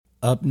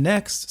Up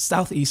next,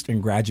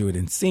 Southeastern graduate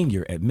and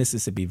senior at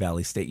Mississippi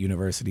Valley State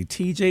University,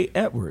 TJ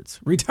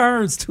Edwards,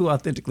 returns to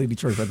Authentically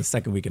Detroit for the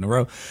second week in a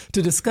row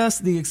to discuss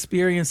the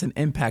experience and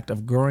impact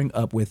of growing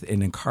up with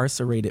an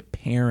incarcerated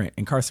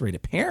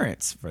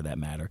parents for that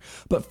matter.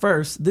 But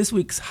first, this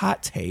week's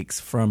hot takes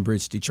from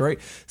Bridge Detroit.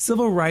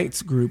 Civil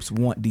rights groups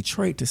want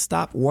Detroit to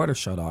stop water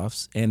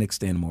shutoffs and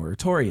extend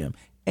moratorium.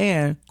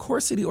 And Core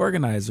City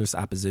organizers'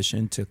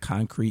 opposition to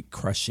concrete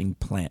crushing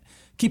plant.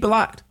 Keep it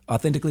locked.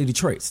 Authentically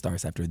Detroit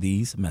starts after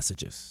these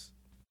messages.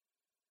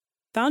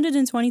 Founded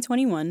in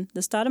 2021,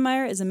 the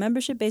Stoudemire is a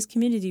membership-based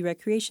community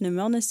recreation and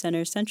wellness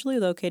center centrally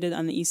located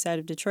on the east side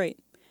of Detroit.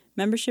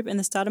 Membership in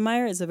the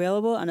Stoudemire is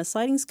available on a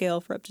sliding scale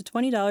for up to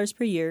 $20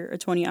 per year or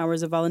 20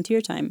 hours of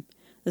volunteer time.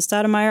 The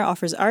Stoudemire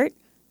offers art,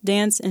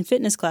 dance, and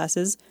fitness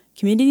classes,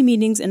 community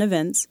meetings and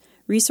events,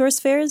 resource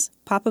fairs,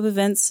 pop-up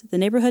events, the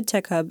Neighborhood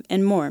Tech Hub,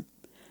 and more.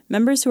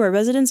 Members who are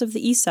residents of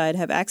the East Side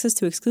have access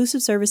to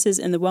exclusive services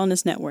in the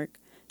Wellness Network.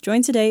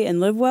 Join today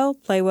and live well,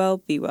 play well,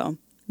 be well.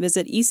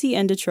 Visit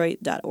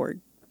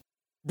ecndetroit.org.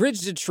 Bridge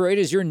Detroit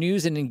is your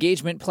news and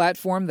engagement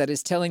platform that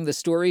is telling the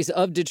stories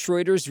of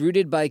Detroiters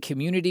rooted by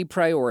community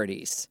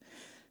priorities.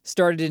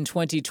 Started in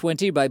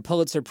 2020 by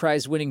Pulitzer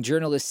Prize-winning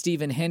journalist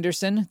Stephen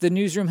Henderson, the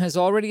newsroom has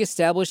already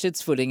established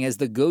its footing as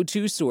the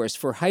go-to source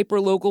for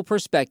hyper-local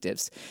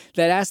perspectives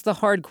that ask the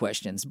hard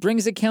questions,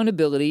 brings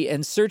accountability,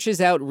 and searches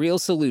out real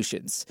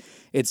solutions.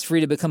 It's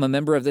free to become a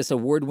member of this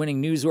award-winning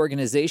news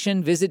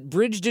organization. Visit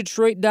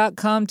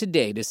bridgedetroit.com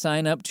today to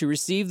sign up to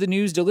receive the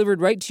news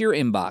delivered right to your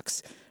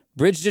inbox.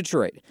 Bridge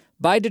Detroit.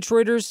 By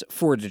Detroiters,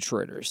 for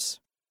Detroiters.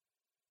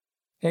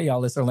 Hey,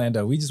 y'all, it's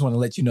Orlando. We just want to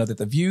let you know that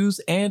the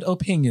views and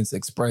opinions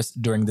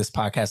expressed during this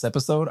podcast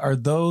episode are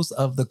those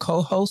of the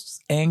co-hosts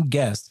and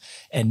guests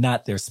and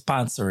not their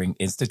sponsoring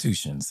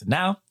institutions.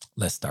 Now,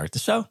 let's start the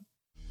show.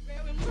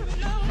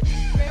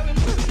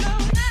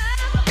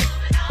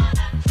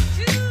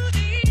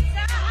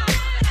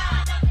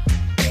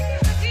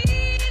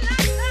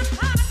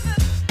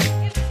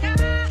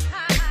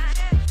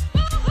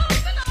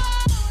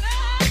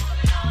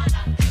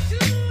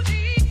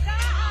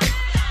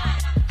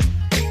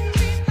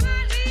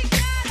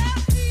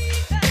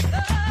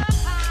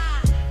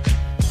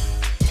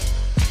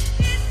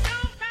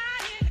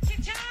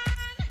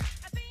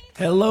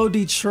 Hello,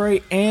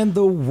 Detroit and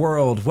the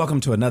world. Welcome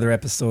to another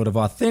episode of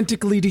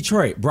Authentically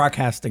Detroit,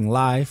 broadcasting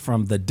live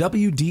from the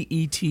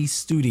WDET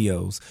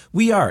studios.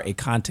 We are a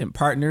content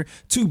partner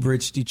to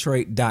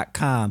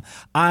bridgedetroit.com.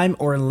 I'm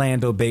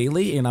Orlando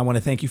Bailey, and I want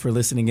to thank you for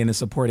listening in and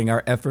supporting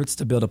our efforts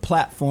to build a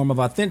platform of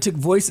authentic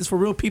voices for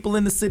real people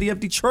in the city of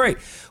Detroit.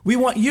 We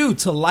want you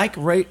to like,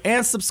 rate,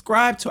 and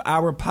subscribe to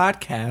our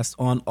podcast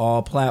on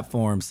all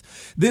platforms.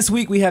 This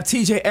week, we have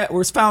TJ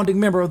Edwards, founding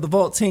member of the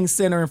Vault Teen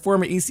Center and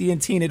former ECN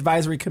Teen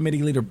Advisory Committee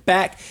leader,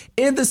 back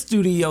in the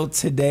studio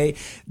today.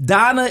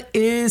 Donna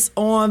is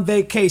on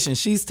vacation.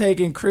 She's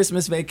taking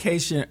Christmas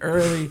vacation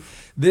early.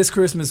 This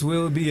Christmas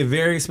will be a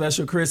very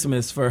special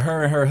Christmas for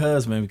her and her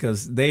husband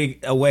because they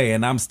away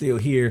and I'm still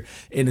here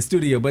in the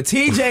studio. But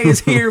TJ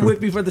is here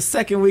with me for the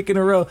second week in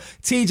a row.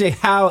 TJ,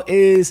 how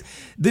is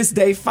this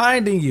day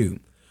finding you?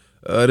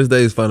 This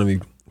day is finding me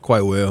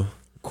quite well.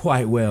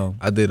 Quite well.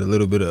 I did a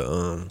little bit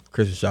of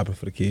Christmas shopping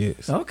for the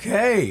kids.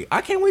 Okay.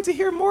 I can't wait to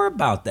hear more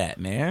about that,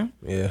 man.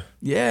 Yeah.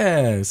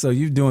 Yeah. So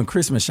you're doing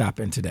Christmas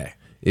shopping today?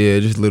 Yeah,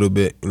 just a little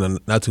bit.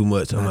 Not too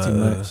much. Not too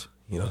much.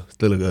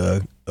 Still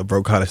a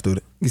broke college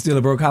student. You still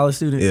a broke college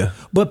student? Yeah.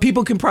 But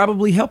people can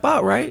probably help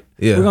out, right?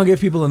 Yeah. We're going to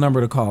give people a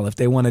number to call if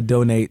they want to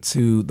donate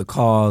to the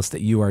cause that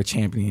you are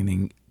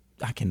championing.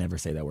 I can never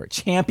say that word.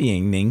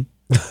 Championing.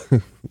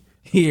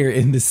 Here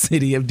in the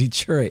city of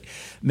Detroit,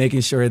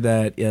 making sure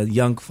that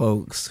young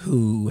folks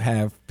who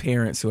have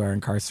parents who are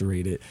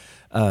incarcerated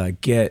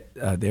get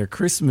their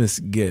Christmas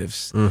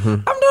gifts. Mm-hmm.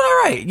 I'm doing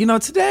all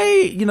right.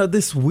 Today,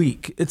 this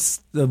week, it's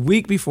the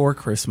week before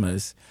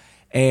Christmas.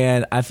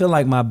 And I feel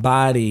like my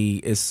body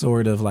is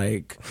sort of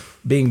like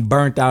being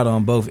burnt out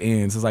on both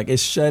ends. It's like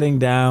it's shutting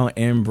down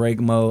in break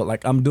mode.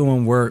 Like I'm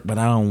doing work, but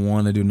I don't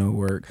want to do no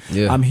work.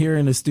 Yeah. I'm here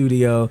in the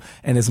studio,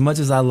 and as much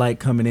as I like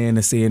coming in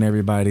and seeing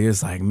everybody,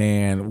 it's like,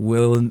 man,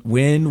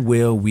 when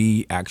will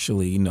we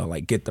actually,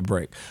 get the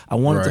break? I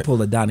wanted to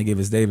pull a Donna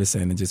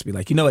Givens-Davidson and just be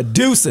like,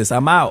 deuces,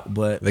 I'm out.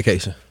 But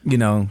vacation.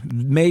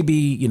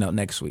 Maybe,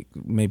 next week,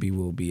 maybe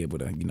we'll be able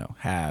to,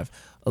 have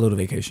a little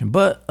vacation.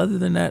 But other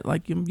than that,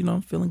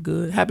 I'm feeling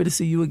good. Happy to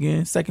see you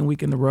again. Second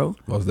week in a row.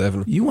 Most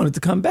definitely. You wanted to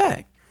come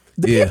back.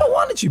 The people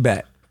wanted you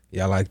back.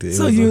 Yeah, I liked it.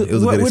 So it was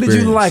a good experience. What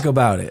did you like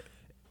about it?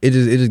 It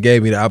just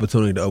gave me the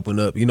opportunity to open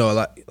up. A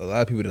lot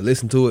of people that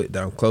listen to it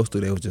that I'm close to,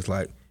 they was just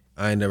like,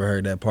 I ain't never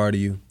heard that part of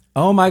you.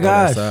 Oh my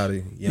gosh. What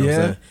I'm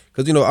saying?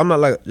 Because I'm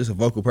not like just a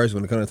vocal person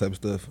when it comes to that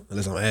type of stuff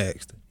unless I'm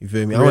asked. You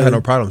feel me? I don't have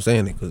no problem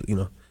saying it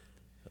because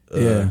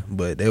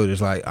But they were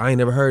just like, I ain't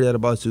never heard that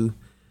about you.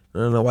 I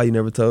don't know why you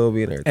never told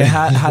me and everything.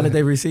 And how did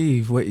they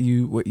receive what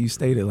you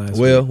stated last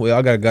week? Well,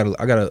 I got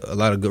a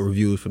lot of good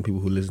reviews from people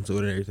who listen to it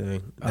and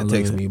everything. That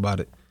text me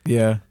about it.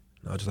 Yeah.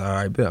 I was just like, all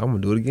right, bet, I'm gonna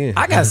do it again.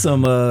 I got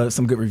some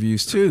good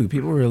reviews too.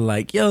 People were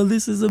like, "Yo,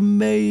 this is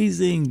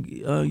amazing.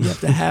 You have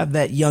to have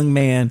that young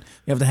man.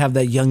 You have to have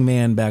that young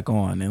man back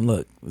on." And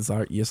look,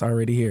 it's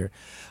already here.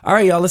 All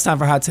right, y'all. It's time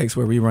for Hot Takes,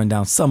 where we run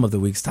down some of the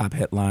week's top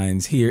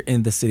headlines here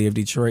in the city of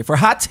Detroit. For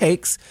Hot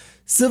Takes,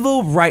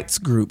 civil rights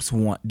groups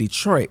want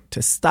Detroit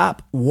to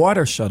stop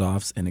water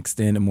shutoffs and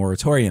extend a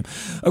moratorium.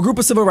 A group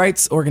of civil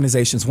rights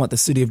organizations want the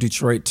city of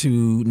Detroit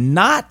to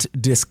not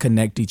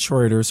disconnect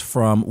Detroiters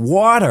from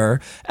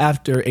water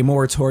after a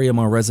moratorium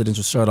on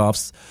residential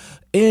shutoffs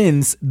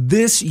ends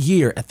this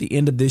year, at the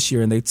end of this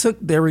year, and they took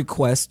their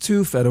request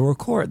to federal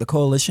court. The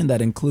coalition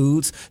that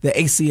includes the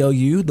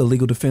ACLU, the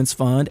Legal Defense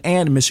Fund,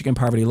 and Michigan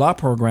Poverty Law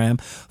Program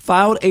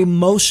filed a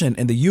motion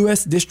in the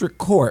U.S. District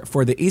Court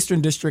for the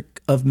Eastern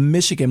District of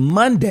Michigan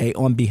Monday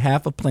on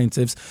behalf of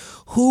plaintiffs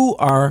who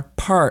are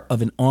part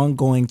of an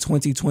ongoing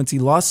 2020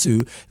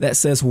 lawsuit that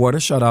says water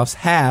shutoffs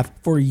have,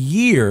 for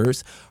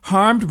years,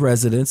 harmed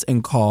residents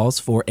and calls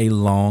for a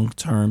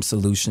long-term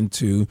solution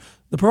to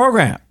the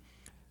program.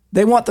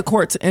 They want the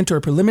court to enter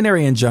a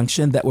preliminary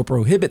injunction that will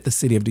prohibit the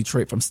city of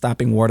Detroit from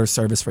stopping water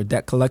service for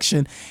debt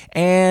collection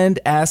and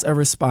as a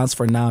response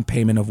for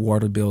non-payment of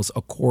water bills,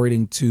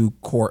 according to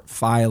court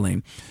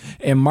filing.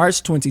 In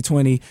March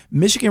 2020,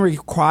 Michigan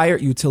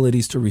required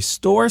utilities to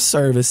restore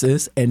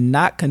services and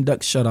not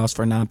conduct shutoffs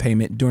for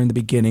non-payment during the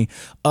beginning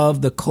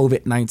of the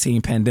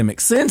COVID-19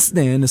 pandemic. Since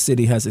then, the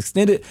city has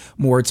extended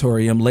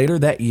moratorium later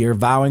that year,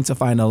 vowing to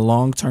find a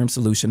long-term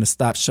solution to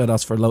stop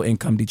shutoffs for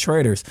low-income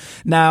Detroiters.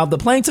 Now, the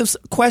plaintiffs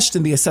questioned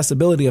the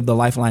accessibility of the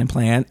Lifeline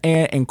plan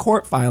and in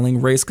court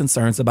filing raised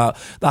concerns about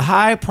the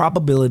high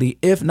probability,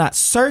 if not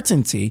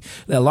certainty,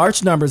 that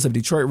large numbers of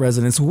Detroit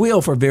residents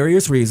will, for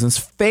various reasons,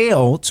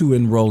 fail to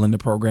enroll in the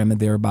program and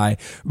thereby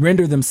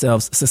render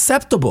themselves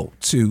susceptible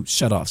to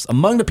shutoffs.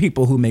 Among the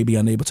people who may be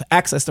unable to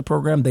access the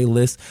program, they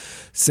list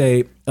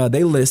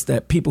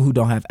that people who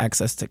don't have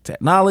access to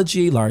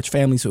technology, large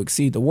families who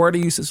exceed the water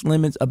usage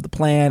limits of the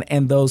plan,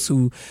 and those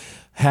who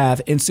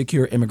have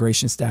insecure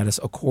immigration status,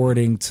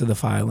 according to the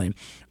filing.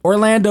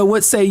 Orlando,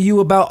 what say you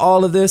about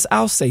all of this?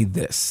 I'll say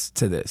this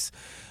to this.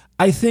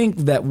 I think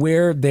that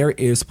where there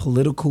is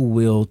political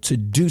will to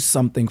do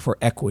something for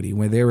equity,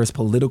 where there is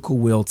political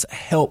will to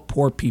help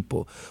poor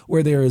people,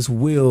 where there is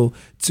will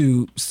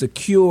to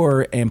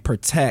secure and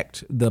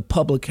protect the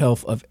public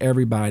health of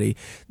everybody,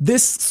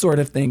 this sort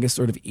of thing is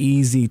sort of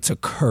easy to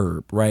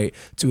curb, right?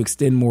 To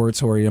extend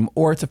moratorium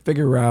or to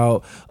figure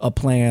out a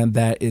plan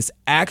that is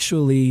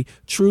actually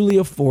truly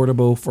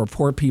affordable for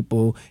poor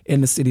people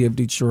in the city of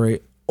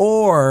Detroit,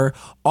 or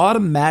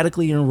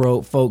automatically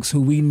enroll folks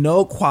who we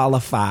know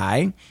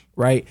qualify,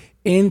 right,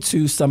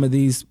 into some of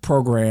these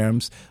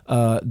programs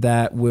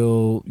that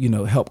will,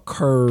 help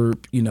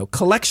curb,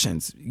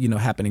 collections,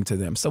 happening to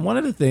them. So one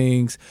of the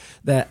things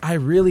that I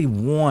really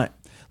want,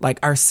 like,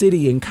 our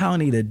city and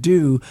county to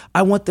do,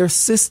 I want their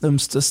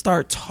systems to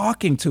start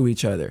talking to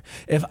each other.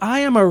 If I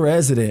am a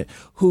resident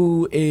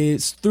who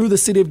is, through the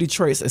city of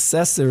Detroit's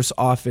assessor's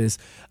office,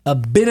 a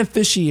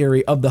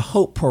beneficiary of the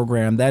HOPE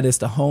program, that is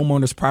the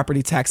Homeowners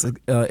Property Tax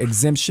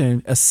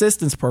Exemption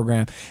Assistance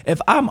Program,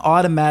 if I'm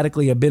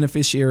automatically a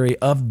beneficiary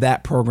of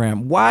that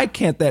program, why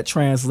can't that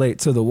translate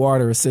to the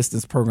Water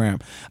Assistance Program?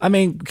 I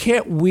mean,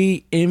 can't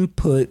we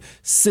input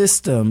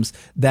systems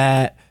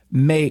that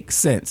make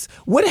sense?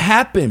 What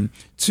happened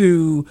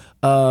to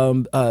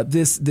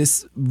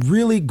this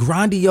really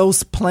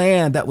grandiose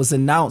plan that was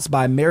announced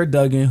by Mayor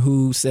Duggan,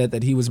 who said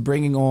that he was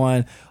bringing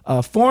on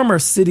former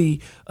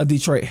City of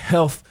Detroit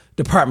Health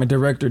Department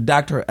Director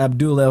Dr.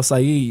 Abdul El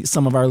Sayed?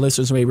 Some of our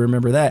listeners may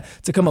remember that,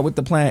 to come up with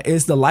the plan.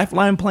 Is the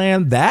Lifeline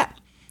plan that?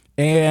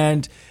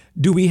 And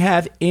do we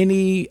have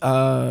any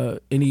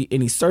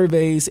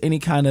surveys, any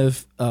kind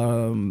of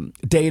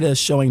data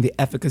showing the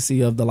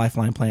efficacy of the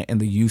Lifeline plan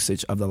and the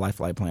usage of the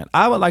Lifeline plan?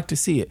 I would like to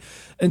see it.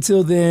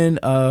 Until then,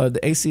 the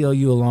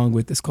ACLU, along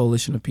with this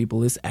coalition of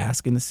people, is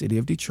asking the city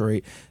of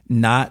Detroit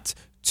not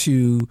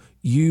to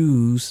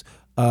use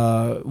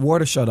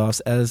water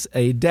shutoffs as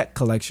a debt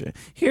collection.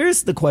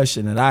 Here's the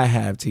question that I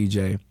have,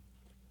 TJ.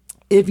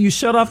 If you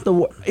shut off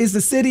is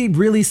the city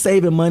really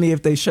saving money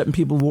if they shutting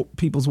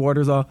people's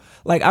waters off?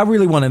 Like, I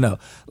really want to know,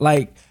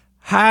 like,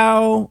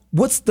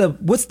 what's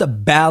the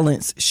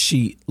balance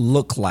sheet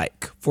look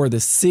like for the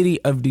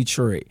city of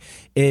Detroit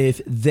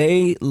if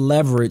they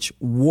leverage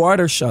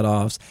water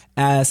shutoffs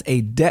as a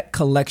debt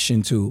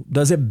collection tool?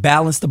 Does it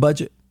balance the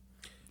budget?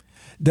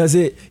 Does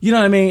it, you know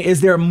what I mean?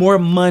 Is there more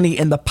money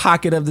in the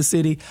pocket of the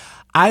city?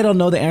 I don't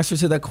know the answer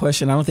to that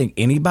question. I don't think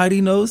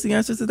anybody knows the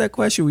answer to that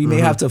question. We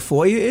may have to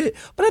FOIA it,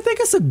 but I think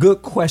it's a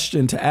good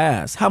question to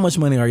ask. How much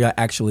money are y'all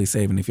actually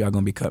saving if y'all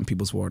going to be cutting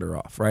people's water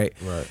off, right?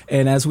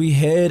 And as we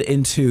head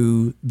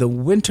into the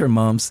winter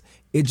months,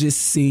 it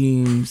just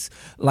seems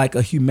like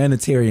a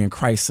humanitarian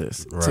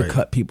crisis to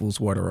cut people's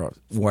water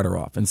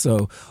off. And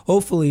so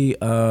hopefully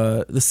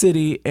the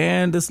city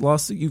and this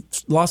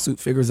lawsuit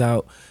figures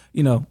out,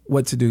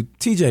 what to do.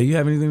 TJ, you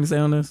have anything to say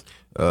on this?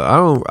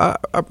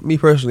 Me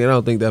personally, I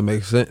don't think that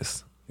makes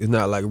sense. It's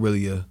not like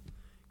really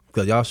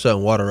because y'all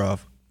shutting water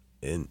off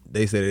and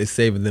they say that it's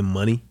saving them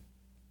money.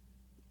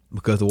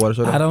 Because the water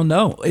shut off? I don't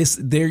know.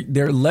 They're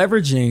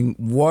leveraging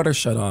water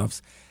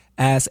shutoffs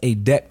as a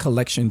debt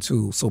collection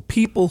tool. So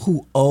people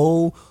who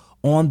owe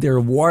on their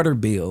water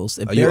bills,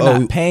 if they're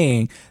not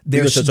paying,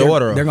 they're going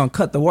to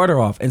cut the water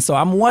off. And so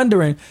I'm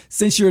wondering,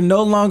 since you're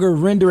no longer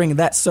rendering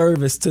that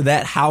service to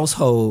that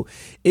household,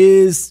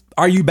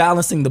 are you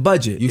balancing the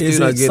budget? Is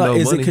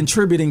it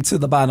contributing to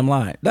the bottom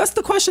line? That's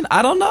the question.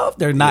 I don't know if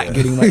they're not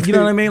getting money. You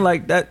know what I mean?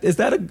 Like that is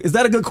that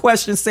a good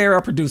question? Sarah,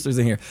 our producer's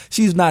in here.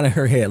 She's nodding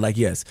her head like,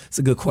 yes, it's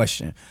a good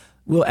question.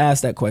 We'll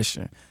ask that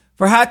question.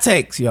 For hot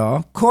takes,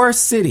 y'all, Core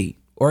City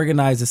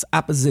organizes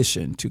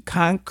opposition to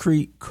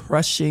concrete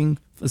crushing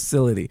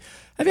facility.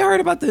 Have you heard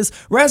about this?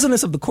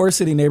 Residents of the Core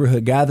City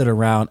neighborhood gathered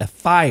around a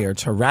fire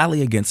to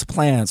rally against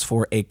plans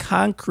for a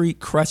concrete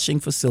crushing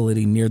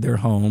facility near their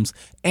homes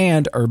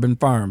and urban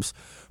farms.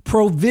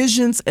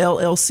 Provisions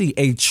LLC,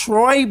 a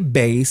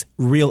Troy-based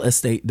real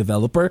estate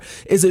developer,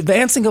 is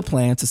advancing a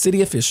plan to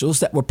city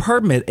officials that will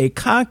permit a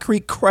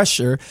concrete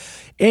crusher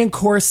in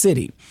Core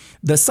City.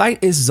 The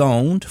site is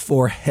zoned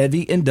for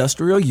heavy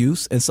industrial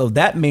use, and so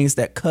that means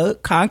that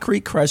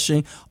concrete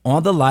crushing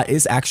on the lot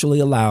is actually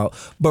allowed.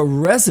 But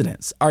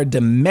residents are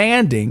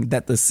demanding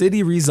that the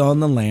city rezone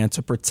the land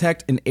to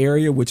protect an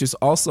area which is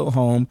also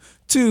home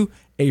to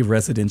a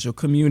residential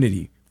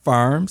community,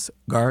 farms,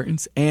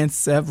 gardens, and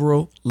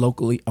several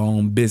locally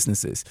owned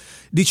businesses.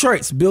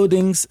 Detroit's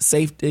Buildings,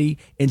 Safety,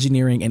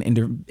 Engineering,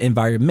 and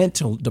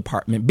Environmental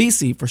Department,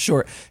 BC for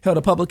short, held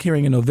a public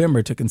hearing in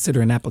November to consider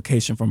an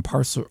application from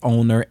parcel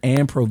owner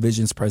and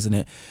Provisions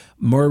president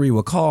Murray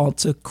Wakal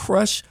to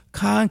crush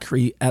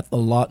concrete at the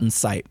Lawton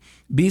site.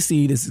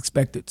 BC is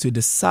expected to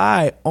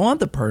decide on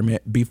the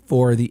permit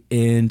before the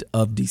end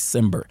of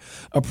December.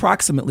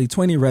 Approximately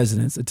 20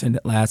 residents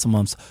attended last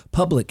month's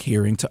public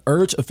hearing to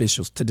urge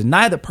officials to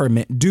deny the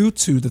permit due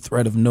to the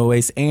threat of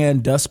noise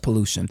and dust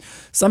pollution.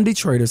 Some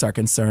Detroiters are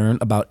concerned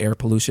about air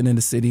pollution in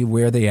the city,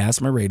 where the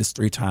asthma rate is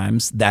 3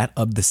 times that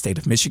of the state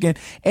of Michigan,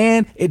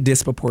 and it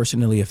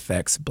disproportionately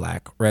affects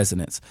Black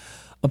residents.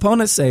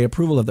 Opponents say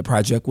approval of the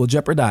project will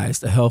jeopardize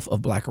the health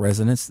of Black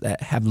residents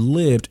that have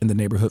lived in the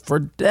neighborhood for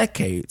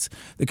decades.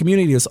 The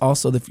community is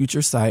also the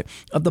future site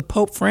of the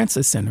Pope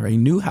Francis Center, a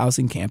new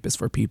housing campus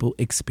for people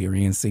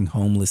experiencing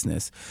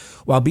homelessness.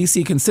 While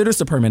BC considers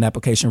the permit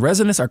application,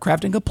 residents are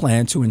crafting a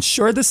plan to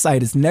ensure the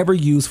site is never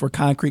used for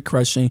concrete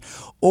crushing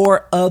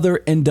or other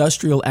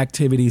industrial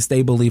activities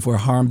they believe will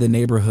harm the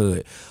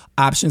neighborhood.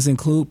 Options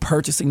include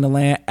purchasing the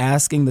land,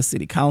 asking the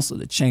city council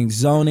to change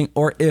zoning,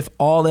 or if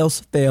all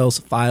else fails,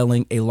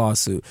 filing a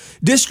lawsuit.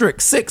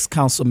 District 6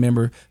 council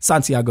member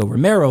Santiago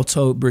Romero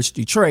told Bridge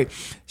Detroit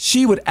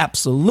she would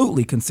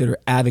absolutely consider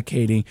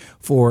advocating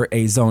for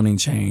a zoning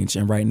change.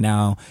 And right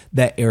now,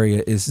 that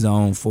area is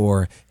zoned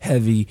for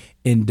heavy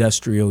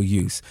industrial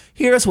use.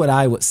 Here's what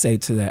I would say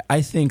to that.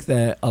 I think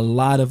that a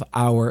lot of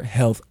our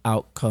health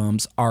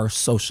outcomes are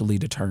socially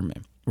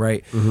determined.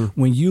 Right?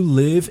 Mm-hmm. When you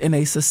live in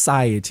a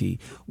society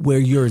where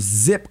your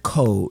zip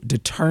code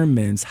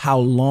determines how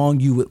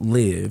long you would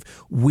live,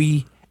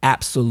 we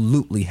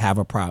absolutely have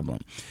a problem.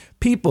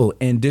 People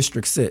in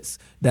District 6,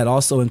 that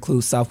also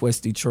includes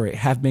Southwest Detroit,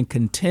 have been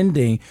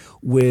contending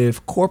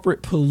with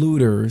corporate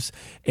polluters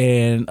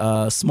and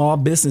small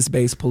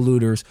business-based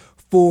polluters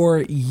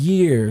for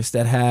years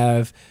that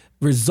have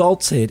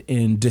resulted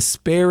in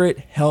disparate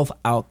health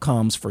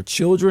outcomes for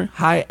children,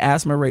 high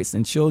asthma rates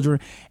in children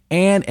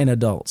and in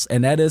adults.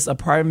 And that is a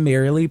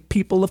primarily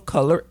people of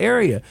color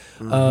area.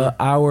 Mm-hmm.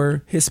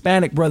 Our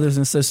Hispanic brothers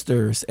and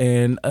sisters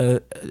and,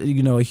 a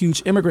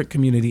huge immigrant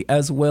community,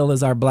 as well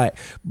as our Black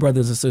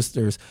brothers and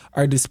sisters,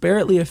 are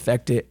disparately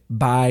affected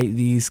by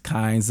these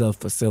kinds of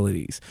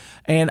facilities.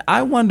 And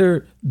I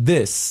wonder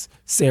this,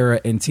 Sarah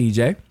and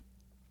TJ,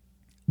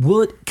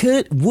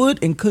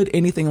 could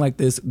anything like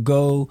this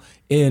go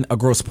in a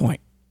Grosse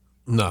Pointe?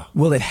 No.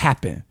 Will it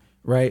happen?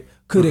 Right?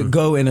 Could it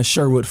go in a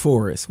Sherwood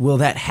Forest? Will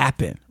that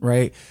happen?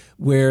 Right?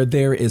 Where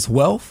there is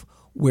wealth,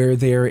 where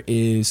there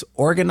is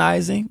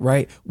organizing,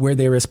 right? Where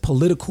there is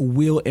political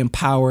will and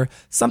power,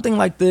 something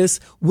like this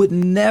would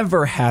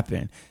never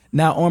happen.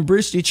 Now, on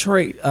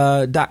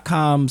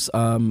BridgeDetroit.com's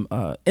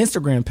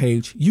Instagram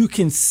page, you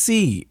can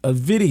see a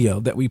video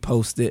that we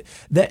posted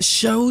that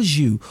shows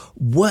you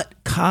what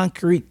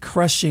concrete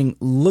crushing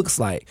looks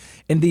like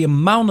and the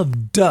amount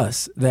of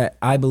dust that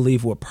I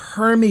believe will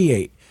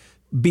permeate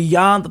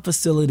beyond the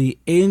facility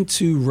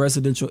into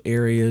residential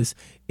areas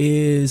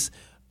is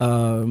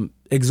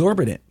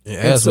exorbitant. And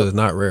asthma is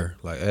not rare.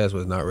 Asthma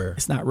is not rare.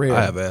 It's not rare.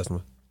 I have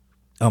asthma.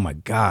 Oh my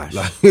gosh!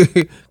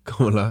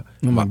 Come on,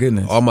 oh my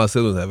goodness! All my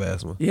siblings have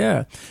asthma.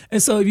 Yeah,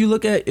 and so if you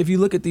look at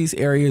these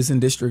areas in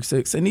District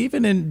 6 and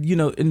even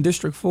in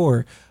District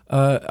 4,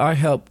 I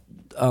helped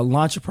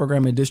launch a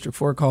program in District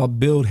 4 called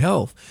Build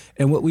Health,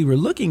 and what we were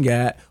looking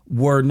at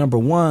were, number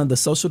one, the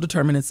social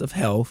determinants of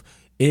health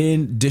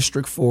in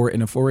District 4 in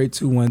the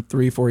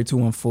 48213,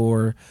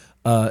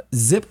 48214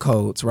 zip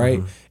codes, right?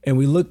 Mm-hmm. And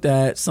we looked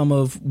at some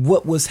of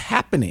what was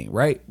happening,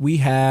 right? We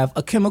have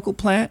a chemical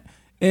plant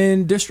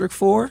in District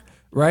 4.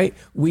 Right?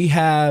 We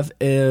have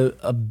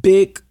a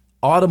big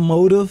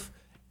automotive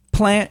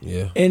plant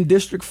in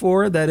District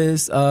 4 that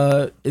is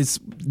it's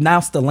now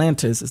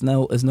Stellantis.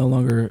 It's no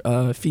longer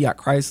Fiat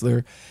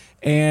Chrysler.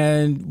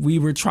 And we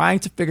were trying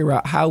to figure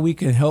out how we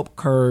can help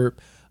curb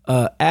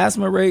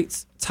asthma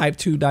rates, type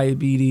 2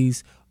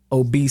 diabetes,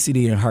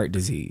 obesity, and heart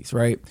disease,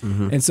 right?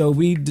 Mm-hmm. And so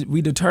we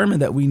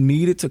determined that we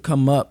needed to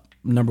come up,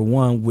 number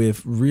one,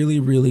 with really,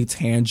 really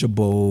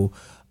tangible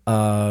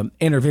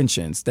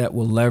interventions that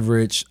will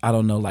leverage,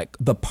 like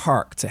the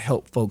park to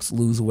help folks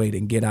lose weight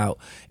and get out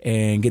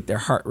and get their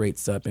heart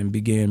rates up and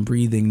begin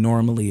breathing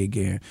normally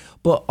again,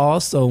 but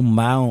also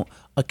mount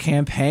a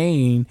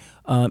campaign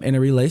in a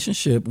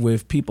relationship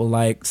with people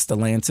like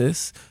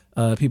Stellantis,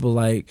 people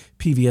like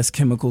PVS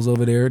Chemicals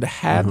over there, to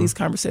have these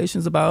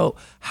conversations about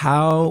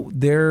how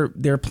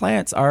their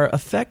plants are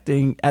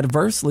affecting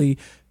adversely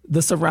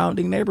the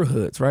surrounding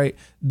neighborhoods, right?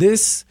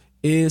 This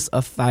is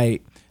a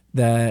fight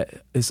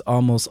that is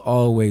almost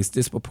always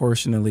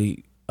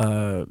disproportionately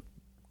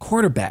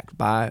quarterbacked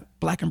by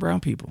Black and brown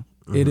people.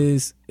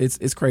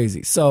 It's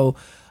crazy. So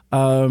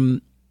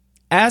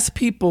as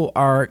people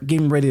are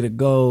getting ready to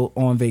go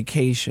on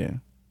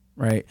vacation,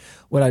 right,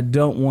 what I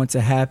don't want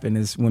to happen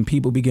is when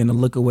people begin to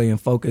look away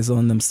and focus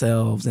on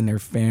themselves and their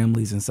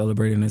families and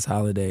celebrating this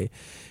holiday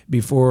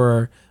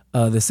before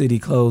the city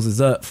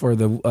closes up for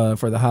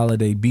the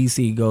holiday,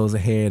 BC goes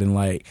ahead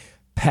and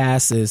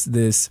passes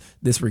this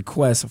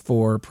request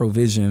for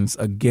provisions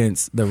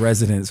against the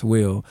residents'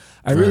 will.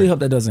 I really hope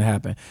that doesn't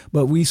happen.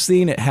 But we've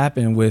seen it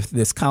happen with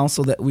this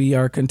council that we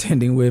are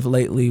contending with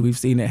lately. We've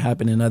seen it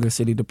happen in other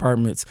city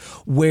departments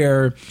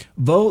where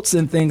votes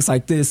and things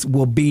like this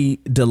will be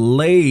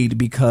delayed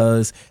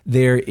because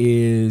there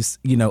is,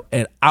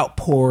 an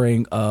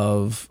outpouring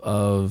of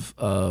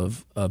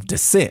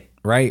dissent.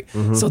 Right.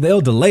 So they'll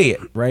delay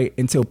it, right,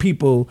 until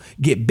people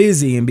get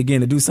busy and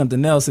begin to do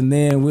something else. And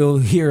then we'll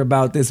hear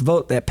about this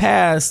vote that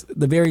passed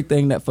the very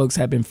thing that folks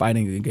have been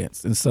fighting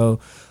against. And so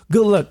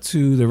good luck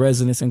to the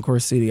residents in Core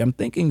City. I'm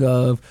thinking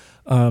of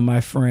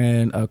my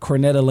friend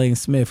Cornetta Lane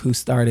Smith, who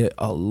started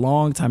a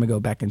long time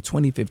ago, back in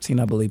 2015,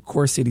 I believe,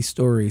 Core City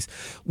Stories,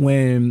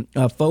 when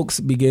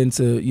folks begin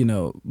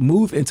to,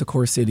 move into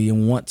Core City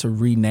and want to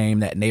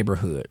rename that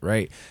neighborhood,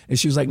 right? And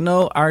she was like,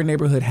 no, our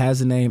neighborhood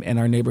has a name and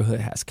our neighborhood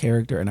has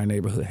character and our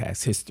neighborhood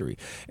has history.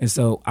 And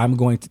so I'm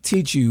going to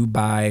teach you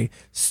by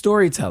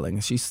storytelling.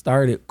 And she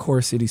started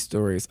Core City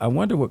Stories. I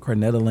wonder what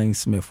Cornetta Lane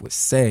Smith would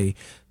say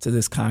to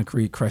this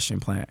concrete crushing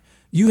plant.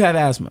 You have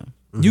asthma.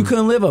 You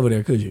couldn't live over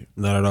there, could you?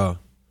 Not at all.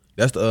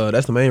 That's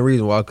the main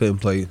reason why I couldn't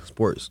play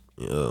sports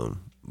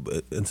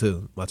but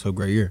until my 12th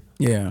grade year.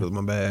 Yeah. Because of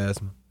my bad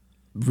asthma.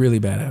 Really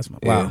bad asthma.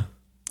 Wow. Yeah.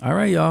 All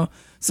right, y'all.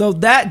 So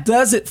that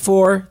does it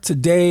for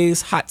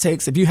today's Hot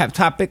Takes. If you have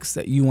topics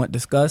that you want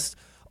discussed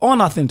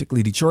on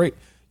Authentically Detroit,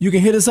 you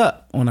can hit us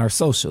up on our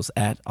socials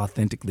at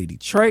Authentically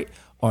Detroit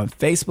on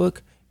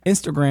Facebook,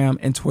 Instagram,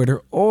 and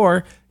Twitter,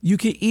 or you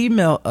can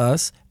email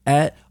us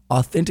at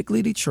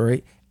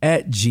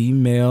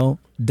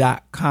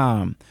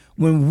authenticallydetroit@gmail.com.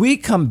 When we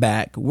come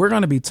back, we're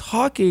going to be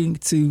talking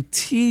to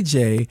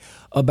TJ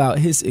about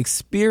his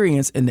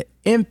experience and the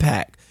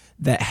impact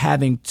that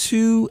having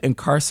two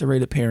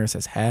incarcerated parents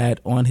has had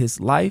on his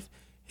life,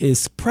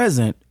 his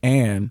present,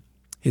 and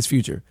his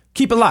future.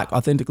 Keep it locked.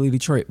 Authentically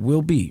Detroit.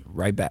 We'll be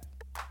right back.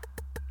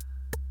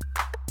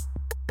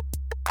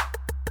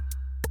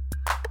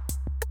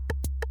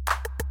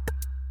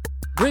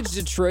 Bridge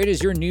Detroit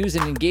is your news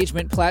and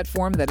engagement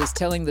platform that is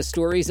telling the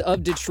stories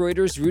of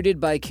Detroiters rooted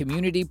by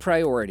community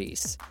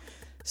priorities.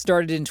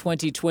 Started in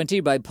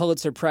 2020 by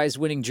Pulitzer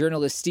Prize-winning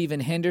journalist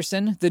Stephen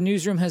Henderson, the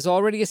newsroom has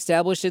already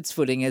established its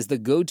footing as the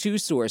go-to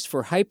source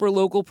for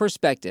hyper-local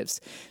perspectives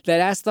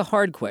that ask the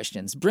hard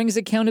questions, brings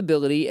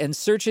accountability, and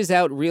searches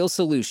out real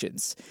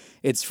solutions.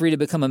 It's free to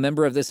become a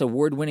member of this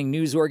award-winning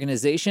news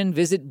organization.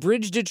 Visit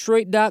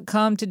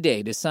bridgedetroit.com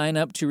today to sign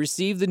up to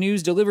receive the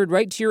news delivered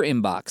right to your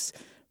inbox.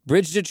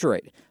 Bridge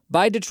Detroit.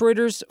 By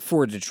Detroiters,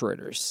 for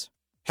Detroiters.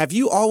 Have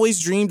you always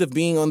dreamed of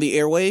being on the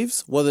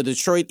airwaves? Well, the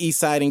Detroit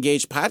Eastside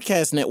Engaged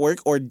Podcast Network,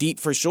 or DEEP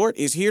for short,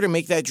 is here to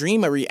make that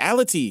dream a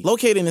reality.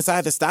 Located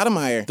inside the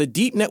Stoudemire, the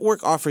DEEP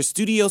Network offers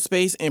studio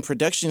space and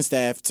production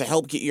staff to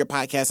help get your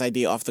podcast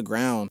idea off the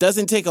ground.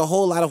 Doesn't take a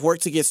whole lot of work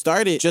to get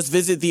started. Just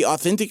visit the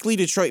Authentically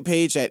Detroit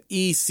page at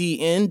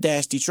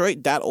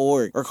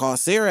ecn-detroit.org or call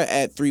Sarah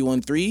at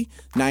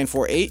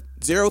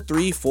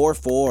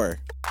 313-948-0344.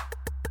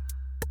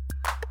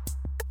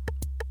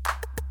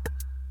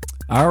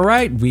 All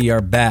right, we are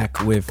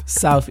back with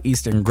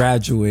Southeastern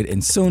graduate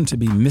and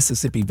soon-to-be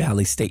Mississippi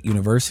Valley State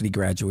University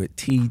graduate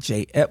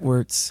TJ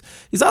Edwards.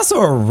 He's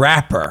also a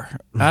rapper.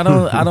 I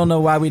don't know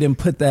why we didn't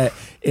put that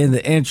in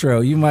the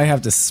intro. You might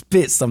have to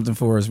spit something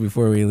for us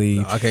before we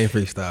leave. No, I can't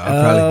freestyle.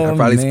 I'll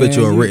probably spit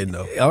you a written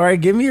though. All right,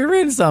 give me a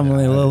written something a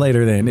little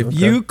later then. If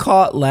you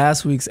caught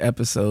last week's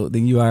episode,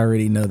 then you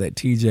already know that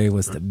TJ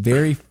was the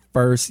very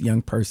first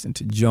young person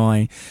to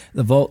join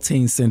the Volt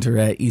Teen Center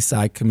at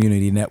Eastside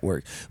Community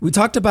Network. We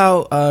talked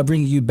about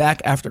bringing you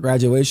back after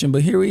graduation,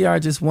 but here we are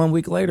just 1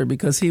 week later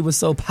because he was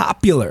so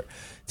popular.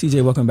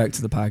 TJ, welcome back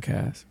to the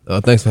podcast.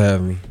 Thanks for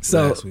having me.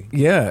 So,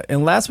 yeah,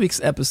 in last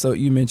week's episode,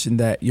 you mentioned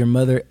that your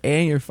mother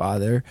and your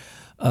father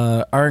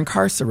are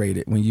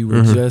incarcerated when you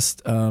were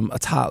just a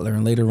toddler,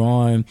 and later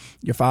on,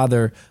 your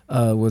father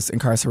was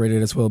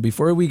incarcerated as well.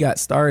 Before we got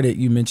started,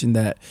 you mentioned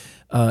that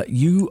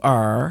you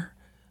are,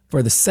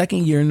 for the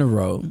second year in a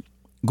row,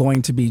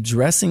 going to be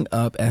dressing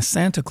up as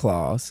Santa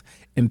Claus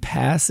and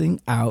passing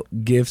out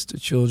gifts to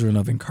children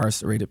of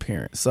incarcerated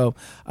parents. So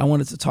I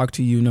wanted to talk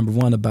to you, number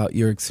one, about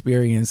your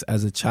experience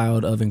as a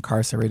child of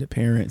incarcerated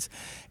parents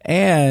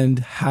and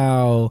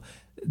how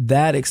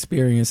that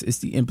experience is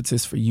the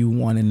impetus for you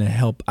wanting to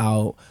help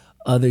out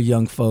other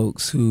young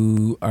folks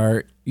who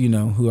are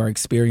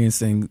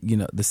experiencing,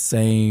 the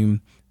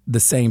same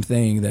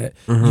thing that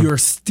you're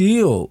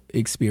still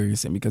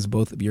experiencing because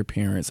both of your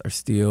parents are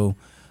still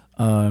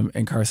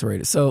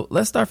incarcerated. So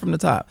let's start from the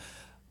top.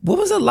 What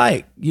was it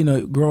like,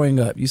 growing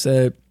up? You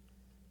said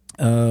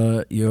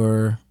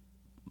your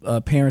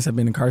parents have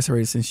been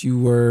incarcerated since you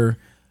were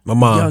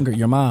younger.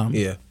 Your mom.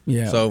 Yeah.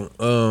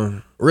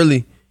 So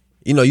really,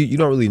 you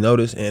don't really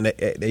notice, and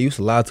they used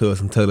to lie to us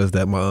and tell us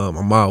that my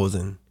mom was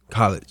in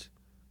college,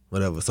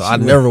 whatever. So I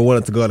never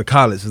wanted to go to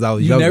college because I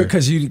was younger.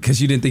 Because you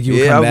didn't think you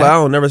would come back? Yeah, I was back? like, I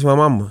don't never see my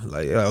mama.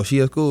 Like, oh,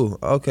 she at school.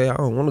 Okay, I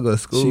don't want to go to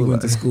school. She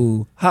went to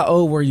school. How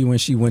old were you when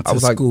she went to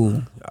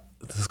school?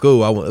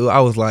 I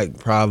was like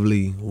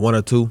probably 1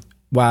 or 2.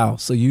 Wow.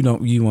 So you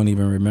won't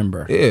even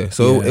remember. Yeah.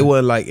 So it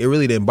wasn't like, it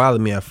really didn't bother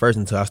me at first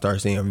until I started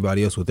seeing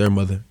everybody else with their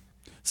mother.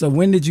 So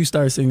when did you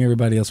start seeing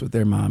everybody else with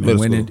their mom?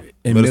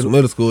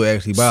 Middle school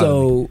actually bothered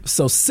me.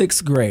 So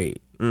 6th grade.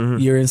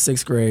 You're in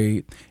 6th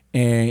grade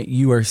and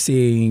you are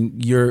seeing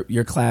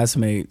your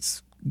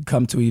classmates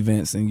come to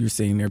events and you're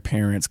seeing their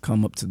parents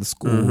come up to the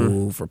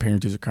school for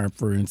parent-teacher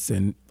conference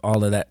and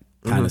all of that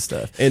kind of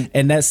stuff.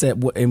 And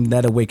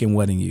that awakened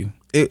what in you?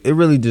 It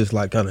really just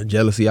like kind of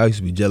jealousy. I used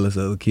to be jealous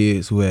of the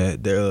kids who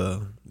had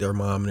their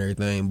mom and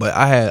everything. But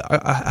I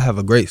have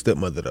a great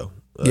stepmother though.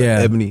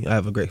 Ebony, I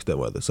have a great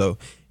stepmother. So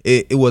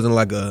it wasn't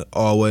like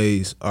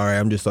always, all right,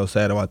 I'm just so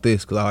sad about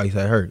this because I always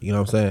had her, you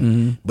know what I'm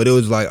saying? But it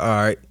was like, all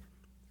right,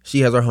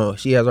 she has her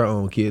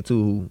own kid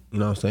too, who, you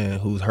know what I'm saying,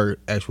 who's her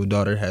actual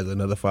daughter, has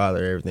another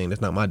father, everything.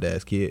 That's not my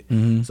dad's kid.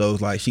 So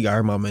it's like she got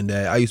her mom and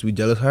dad. I used to be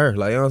jealous of her,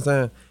 like, you know what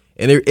I'm saying?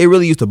 And it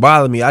really used to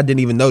bother me. I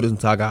didn't even notice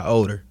until I got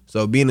older.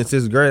 So being in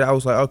 6th grade, I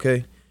was like,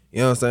 okay, you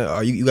know what I'm saying?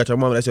 Oh, you got your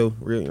mom, that's your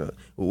real,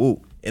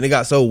 woo. And it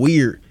got so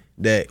weird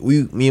that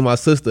me and my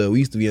sister, we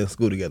used to be in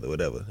school together,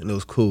 whatever, and it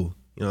was cool.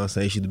 You know what I'm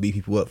saying? She used to beat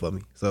people up for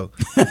me. So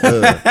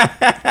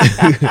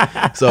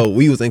so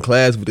we was in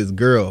class with this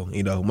girl,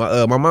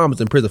 my mom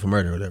was in prison for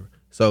murder or whatever.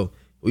 So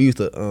we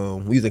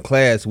was in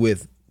class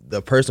with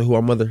the person who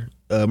our mother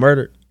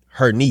murdered,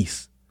 her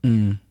niece.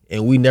 And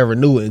we never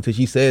knew it until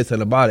she said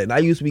something about it. And I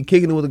used to be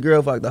kicking it with a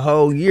girl for like the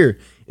whole year.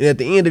 And at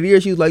the end of the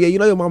year, she was like, yeah,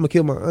 your mama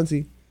killed my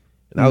auntie.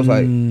 And I was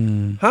like,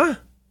 huh?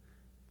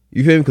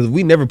 You feel me? Because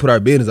we never put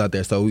our business out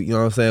there. So, you know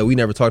what I'm saying? We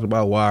never talked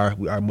about why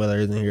our mother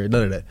isn't here,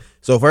 none of that.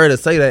 So for her to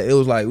say that, it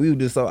was like,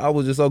 I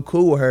was just so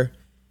cool with her.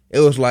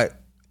 It was like,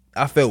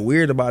 I felt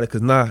weird about it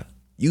because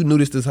you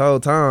knew this whole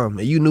time.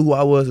 And you knew who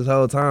I was this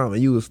whole time.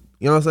 And you was,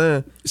 you know what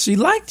I'm saying? She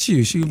liked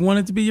you. She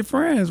wanted to be your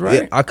friends,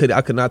 right? Yeah, I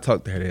could not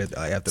talk to her after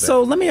that.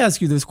 So let me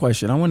ask you this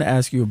question. I want to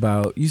ask you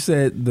about, you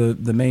said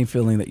the main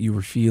feeling that you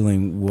were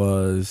feeling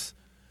was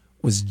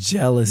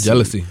jealousy.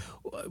 Jealousy.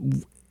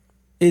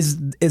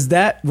 Was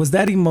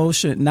that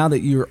emotion, now that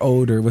you're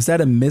older, was that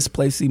a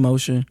misplaced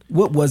emotion?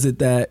 What was it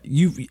that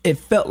it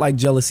felt like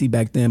jealousy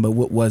back then, but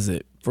what was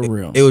it for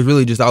real? It was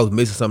really just I was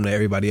missing something that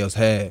everybody else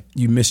had.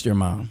 You missed your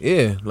mom.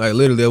 Yeah, like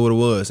literally that's what it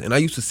was. And I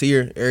used to see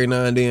her every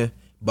now and then,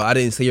 but I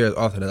didn't see her as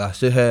often as I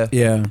should have.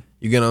 Yeah.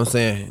 You get what I'm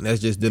saying? And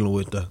that's just dealing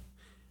with the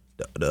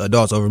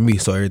adults over me,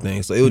 so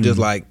everything. So it was just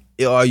like,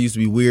 it all used to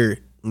be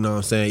weird, you know what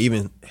I'm saying?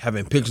 Even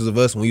having pictures of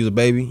us when we was a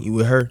baby, you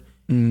with her.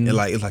 And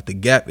like, it's like the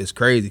gap is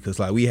crazy because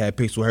like we had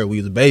pictures with her when we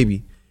was a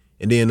baby,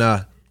 and then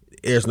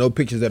there's no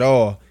pictures at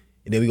all.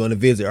 And then we going to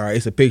visit. All right,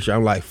 it's a picture.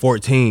 I'm like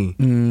 14.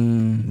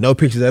 No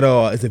pictures at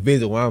all. It's a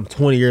visit when I'm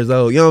 20 years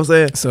old. You know what I'm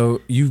saying? So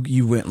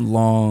you went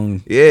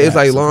long. Yeah, it's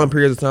like long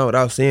periods of time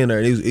without seeing her.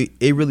 And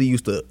it really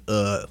used to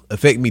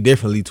affect me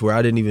differently to where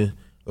I didn't even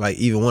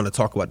want to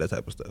talk about that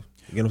type of stuff.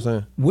 You get what I'm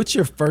saying? What's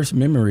your first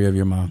memory of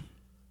your mom?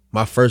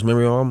 My first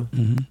memory of my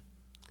mama?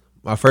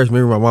 My first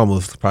memory of my mama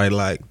was probably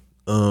like,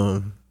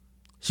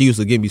 she used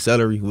to give me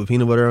celery with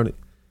peanut butter on it,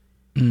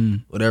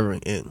 whatever.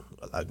 And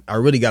like, I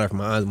really got it from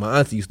my auntie. My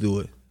auntie used to do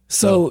it.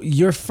 So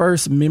your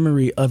first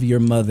memory of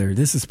your mother,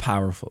 this is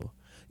powerful.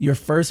 Your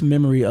first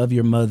memory of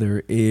your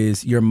mother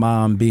is your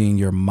mom being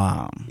your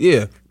mom.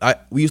 Yeah.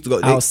 We used to go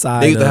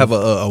outside. They used to have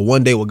a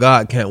one day with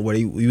God camp where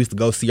we used to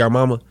go see our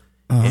mama,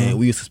 and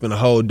we used to spend a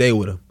whole day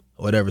with her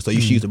or whatever. So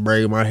she used to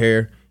braid my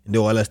hair and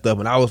do all that stuff.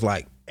 And I was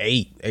like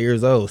 8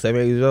 years old,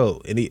 7 years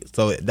old. And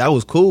so that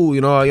was cool,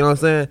 you know what I'm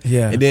saying?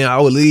 Yeah. And then I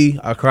would leave.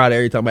 I cried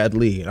every time I had to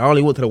leave. I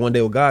only went to the One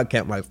Day with God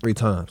camp like 3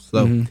 times.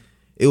 So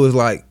it was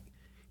like,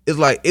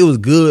 it was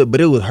good,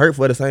 but it was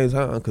hurtful at the same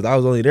time because I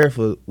was only there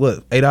for,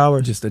 8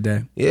 hours? Just a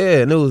day. Yeah,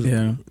 and it was,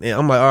 Yeah. And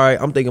I'm like, all right,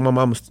 I'm thinking my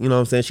mama, you know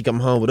what I'm saying? She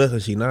coming home with us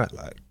and she not.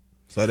 Like,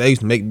 so they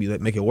used to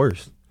make it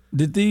worse.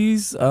 Did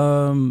these,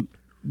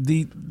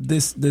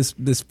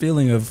 this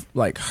feeling of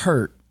like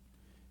hurt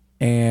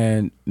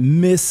and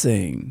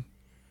missing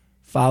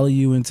follow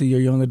you into your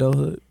young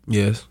adulthood?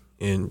 Yes,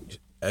 and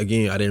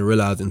again, I didn't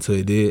realize until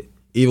it did.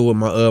 Even with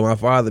my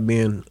father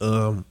being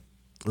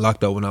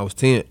locked up when I was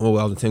 10, when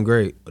I was in 10th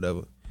grade,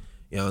 whatever.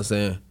 You know what I'm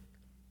saying?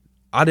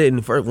 I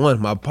didn't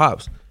my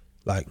pops,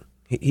 like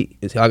he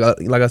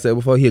like I said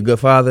before, he a good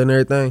father and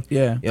everything.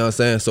 Yeah. You know what I'm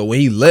saying? So when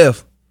he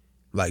left,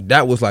 like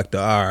that was like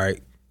all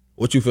right,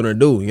 what you finna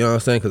do? You know what I'm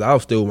saying? Because I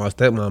was still with my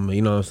stepmama,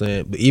 you know what I'm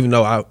saying? But even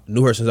though I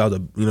knew her since I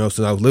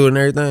was little and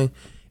everything,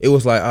 it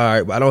was like, all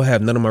right, but I don't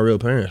have none of my real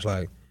parents.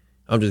 Like,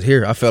 I'm just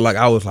here. I felt like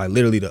I was like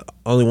literally the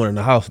only one in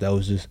the house that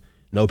was just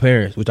no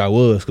parents, which I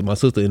was, because my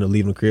sister ended up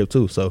leaving the crib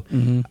too. So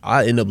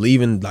I ended up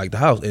leaving like the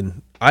house.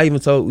 And I even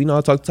told,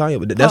 I talked to Tanya,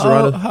 but that's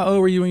around. How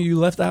old were you when you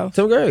left the house?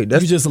 10th grade.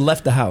 You just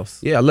left the house?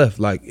 Yeah, I left.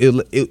 Like,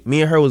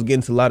 me and her was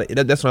getting to a lot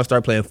of, that's when I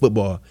started playing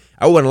football.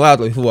 I wasn't allowed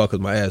to play football because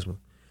of my asthma.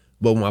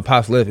 But when my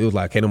pops left, it was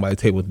like, can't nobody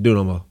tell you what to do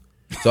no more.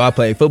 So I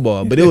played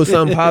football. But it was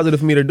something positive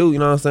for me to do, you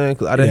know what I'm saying?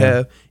 Because I didn't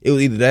have, it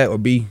was either that or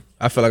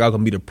I felt like I was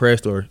going to be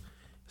depressed or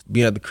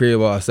being at the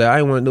crib all day. I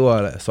didn't want to do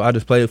all that. So I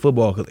just played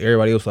football because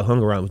everybody else I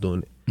hung around was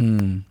doing it.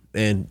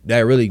 And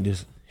that really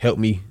just helped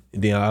me.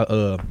 And then I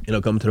ended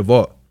up coming to the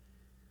vault.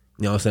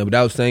 You know what I'm saying? But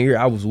that was the same year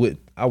I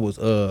was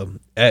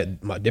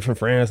at my different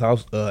friends'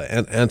 house,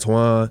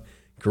 Antoine,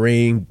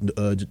 Kareem,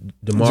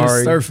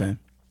 Damari. Just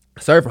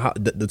Surfing,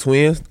 the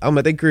twins, I'm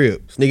at their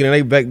crib, sneaking in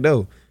their back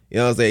door. You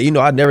know what I'm saying?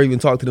 I never even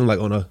talked to them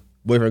like on a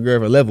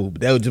boyfriend-girlfriend level,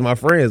 but that was just my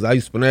friends. I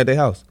used to spend at their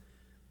house.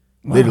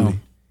 Wow. Literally.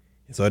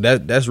 So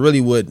that's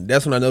really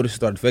that's when I noticed it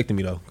started affecting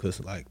me though,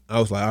 because like I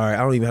was like, all right, I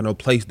don't even have no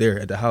place there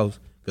at the house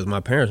because my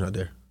parents not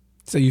there.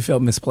 So you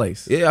felt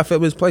misplaced? Yeah, I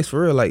felt misplaced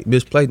for real, like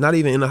misplaced, not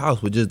even in the house,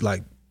 but just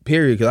like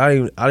period,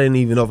 because I didn't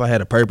even know if I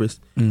had a purpose.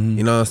 You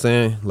know what I'm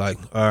saying? Like,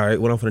 all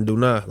right, what I'm gonna do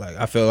now? Like,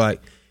 I felt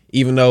like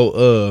even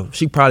though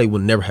she probably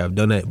would never have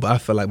done that, but I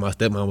felt like my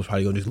stepmom was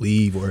probably gonna just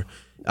leave, or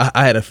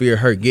I had a fear of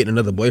her getting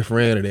another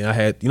boyfriend, or then I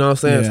had, you know what I'm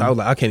saying? Yeah. So I was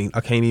like,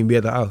 I can't even be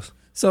at the house.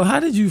 So how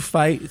did you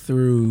fight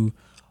through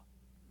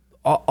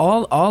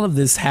all of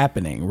this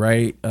happening,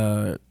 right?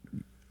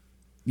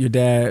 Your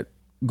dad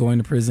going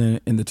to prison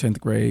in the 10th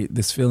grade,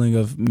 this feeling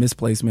of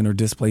misplacement or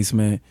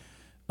displacement,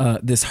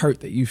 this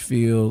hurt that you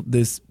feel,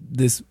 this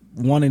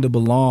wanting to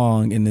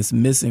belong, and this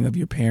missing of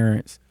your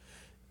parents.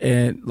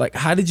 And like,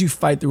 how did you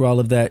fight through all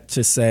of that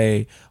to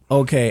say,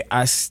 okay,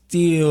 I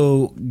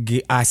still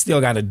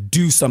got to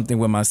do something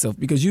with myself?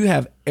 Because you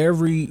have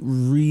every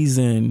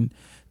reason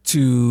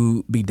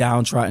to be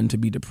downtrodden, to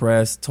be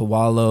depressed, to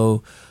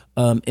wallow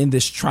in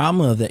this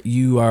trauma that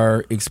you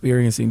are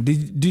experiencing.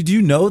 Did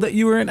you know that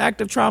you were in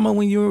active trauma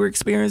when you were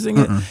experiencing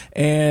it?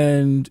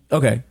 And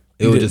okay,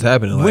 it was just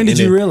happening. When did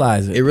you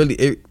realize it? It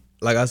really,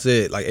 like I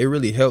said, like it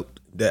really helped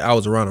that I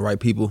was around the right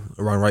people,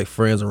 around the right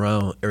friends,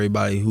 around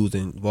everybody who's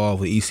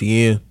involved with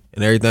ECN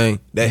and everything.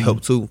 That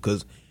helped too,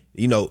 because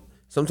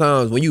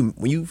sometimes when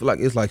you feel like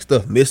it's like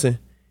stuff missing,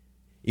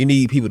 you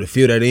need people to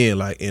fill that in.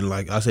 Like, and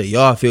like I said,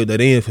 y'all filled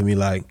that in for me.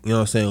 Like, you know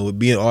what I'm saying,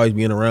 with always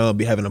being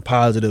around, having a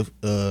positive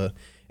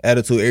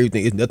attitude,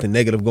 everything. It's nothing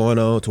negative going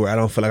on to where I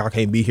don't feel like I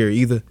can't be here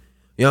either.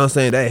 You know what I'm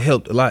saying? That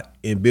helped a lot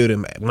in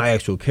building my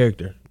actual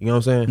character. You know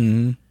what I'm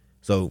saying?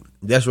 So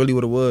that's really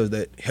what it was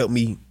that helped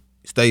me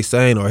stay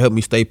sane or help me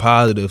stay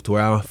positive to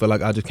where I don't feel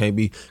like I just can't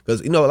be.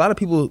 Because, a lot of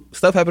people,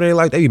 stuff happening in their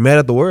life, they be mad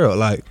at the world.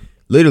 Like,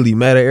 literally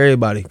mad at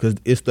everybody because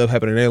it's stuff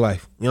happening in their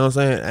life. You know what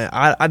I'm saying?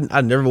 And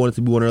I never wanted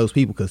to be one of those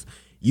people because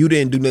you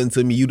didn't do nothing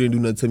to me. You didn't do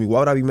nothing to me. Why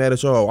would I be mad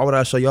at y'all? Why would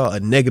I show y'all a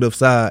negative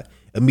side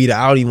of me that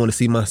I don't even want to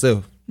see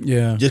myself?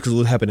 Yeah. Just because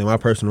what's happening in my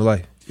personal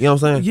life. You know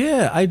what I'm saying?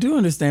 Yeah, I do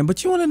understand.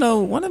 But you want to know,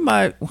 one of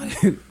my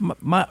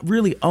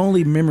really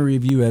only memory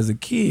of you as a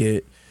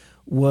kid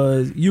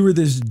was you were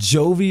this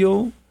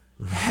jovial,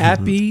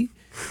 happy,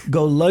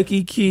 go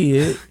lucky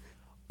kid,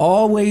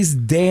 always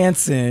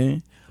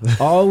dancing,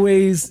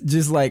 always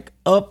just like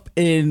up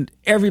in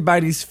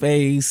everybody's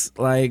face,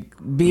 like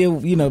being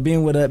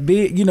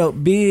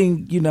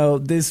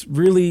this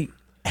really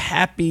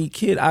happy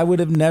kid. I would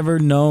have never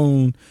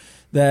known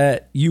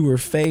that you were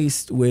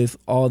faced with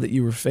all that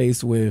you were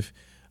faced with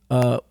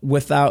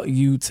without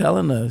you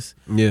telling us.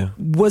 Yeah.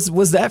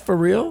 Was that for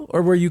real,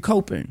 or were you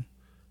coping?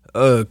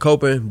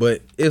 Coping,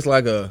 but it was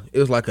like a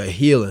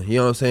healing. You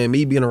know what I'm saying?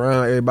 Me being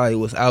around everybody I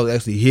was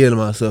actually healing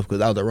myself because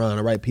I was around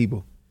the right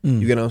people.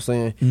 You get what I'm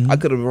saying? I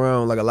could have been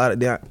around like a lot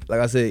of, like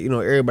I said,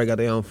 everybody got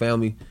their own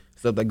family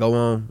stuff that go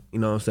on. You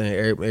know what I'm saying?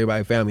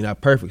 Everybody's family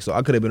not perfect, so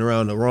I could have been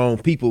around the wrong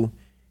people.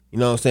 You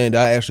know what I'm saying?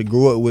 That I actually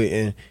grew up with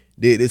and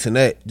did this and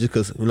that just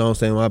because, you know what I'm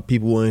saying, my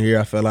people weren't here.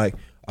 I felt like,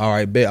 all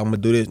right, bet I'm gonna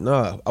do this.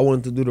 Nah, I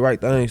wanted to do the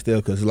right thing still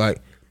because,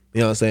 like,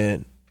 you know what I'm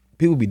saying,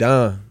 people be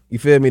down. You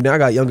feel me? Then I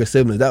got younger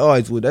siblings.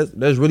 That's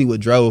really what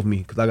drove me,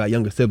 because I got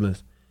younger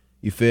siblings.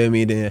 You feel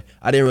me? Then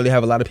I didn't really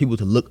have a lot of people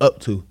to look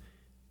up to.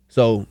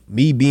 So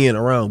me being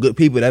around good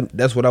people,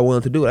 that's what I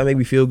wanted to do. That made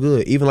me feel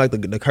good. Even like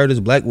the Curtis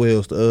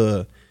Blackwells,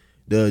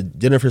 the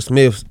Jennifer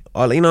Smiths,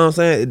 all, you know what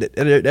I'm saying?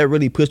 That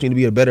really pushed me to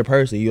be a better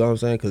person. You know what I'm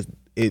saying? Because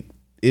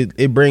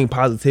it brings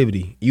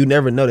positivity. You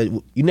never know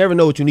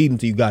what you need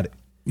until you got it.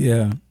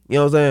 Yeah. You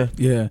know what I'm saying?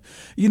 Yeah.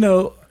 You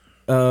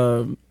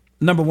know,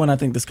 number one, I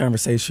think this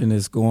conversation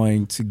is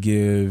going to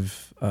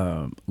give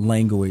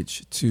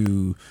language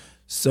to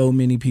so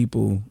many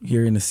people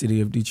here in the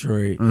city of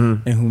Detroit,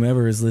 and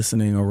whomever is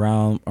listening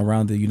around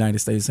the United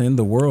States and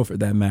the world, for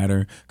that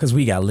matter, because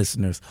we got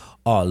listeners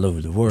all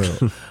over the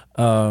world.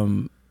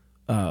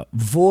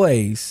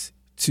 Voice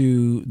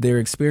to their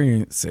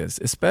experiences,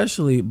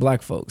 especially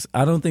Black folks.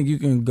 I don't think you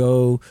can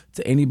go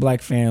to any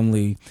Black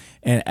family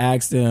and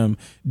ask them,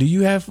 do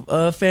you have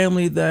a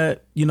family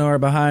that, you know, are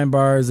behind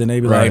bars? And they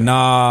be like,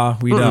 nah,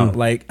 we don't.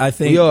 Like, I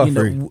think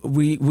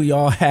we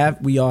all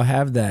have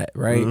that,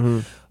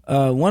 right?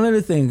 One of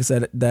the things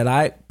that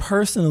I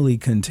personally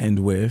contend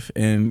with,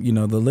 and, you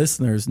know, the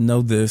listeners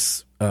know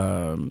this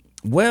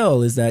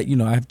well, is that, you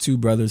know, I have two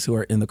brothers who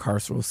are in the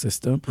carceral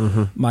system.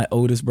 My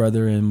oldest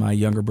brother and my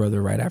younger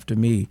brother right after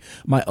me.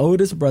 My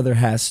oldest brother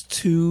has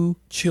 2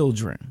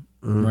 children,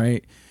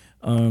 right?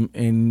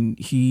 And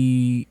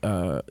he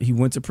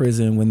went to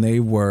prison when they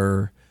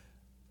were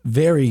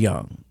very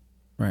young,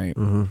 right?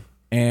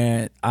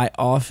 And I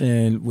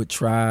often would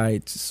try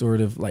to sort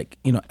of, like,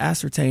 you know,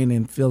 ascertain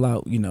and fill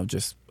out, you know,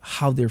 just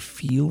how they're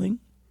feeling,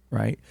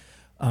 right?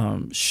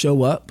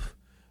 Show up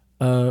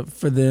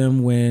for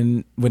them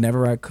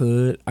whenever I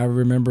could. I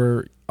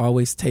remember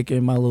always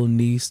taking my little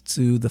niece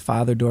to the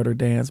father-daughter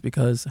dance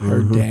because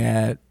her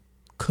dad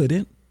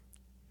couldn't,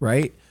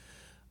 right?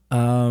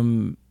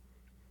 But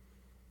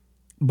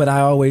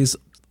I always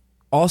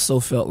also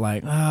felt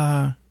like,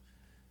 I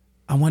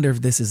wonder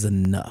if this is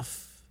enough.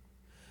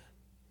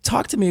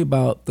 Talk to me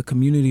about the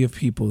community of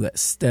people that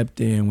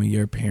stepped in when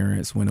your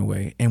parents went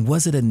away. And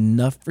was it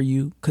enough for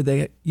you? Could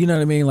they, you know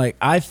what I mean? Like,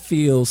 I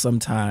feel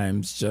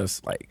sometimes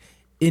just like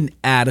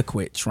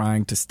inadequate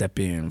trying to step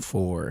in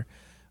for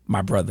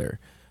my brother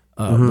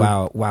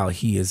while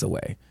he is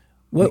away.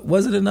 What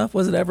was it enough?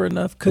 Was it ever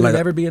enough? Could it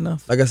ever be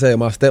enough? Like I said,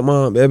 my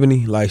stepmom,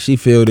 Ebony, like, she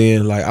filled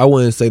in. Like, I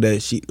wouldn't say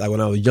that she, like,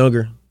 when I was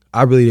younger,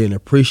 I really didn't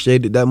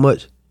appreciate it that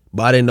much,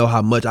 but I didn't know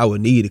how much I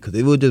would need it, because if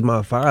it was just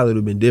my father, it would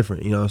have been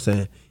different, you know what I'm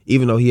saying?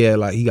 Even though he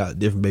got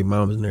different baby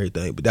mamas and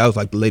everything, but that was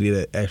like the lady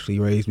that actually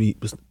raised me,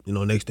 you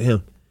know, next to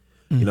him.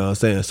 You know what I'm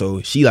saying?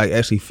 So she like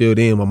actually filled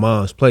in my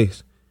mom's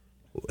place,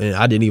 and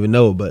I didn't even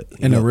know. But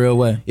in a real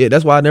way, yeah,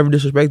 that's why I never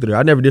disrespected her.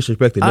 I never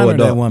disrespected no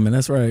adult. That woman,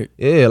 that's right.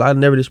 Yeah, I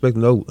never disrespected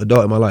no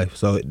adult in my life.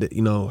 So,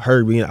 you know,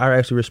 her being, I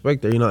actually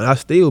respect her. You know, and I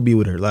still be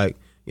with her. Like,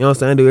 you know what I'm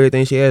saying? I do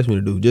everything she asked me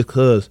to do just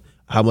because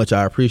how much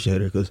I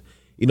appreciate her. Because,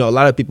 you know, a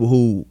lot of people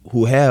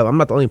who have, I'm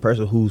not the only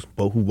person who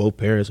both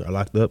parents are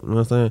locked up. You know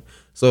what I'm saying?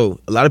 So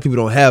a lot of people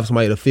don't have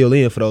somebody to fill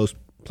in for those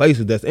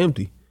places that's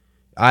empty.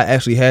 I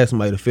actually had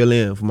somebody to fill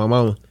in for my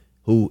mama,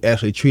 who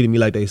actually treated me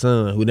like their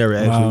son, who never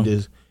actually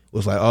just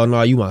was like, oh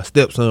no, you my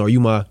stepson, or you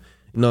my,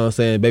 you know what I'm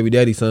saying, baby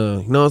daddy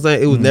son. You know what I'm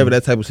saying? It was never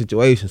that type of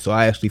situation. So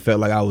I actually felt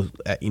like I was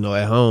at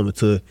home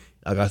until,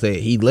 like I said,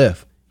 he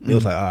left. It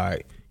was like, all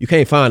right, you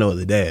can't find no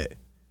other dad.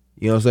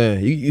 You know what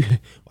I'm saying?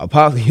 My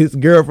pops, his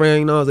girlfriend,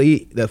 you know what I'm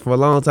saying? That for a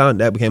long time,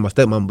 that became my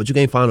stepmom, but you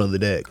can't find no other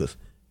dad, because,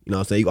 you know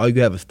what I'm saying, all you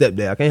can have a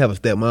stepdad. I can't have a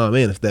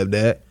stepmom and a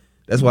stepdad.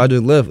 That's why I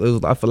just left.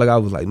 I feel like I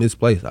was like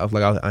misplaced. I was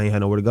like, I ain't had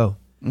nowhere to go.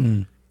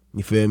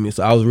 You feel me?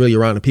 So I was really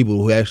around the people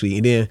who actually,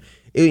 and then,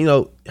 you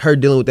know, her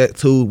dealing with that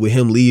too, with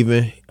him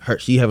leaving,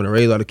 she having to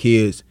raise all the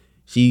kids.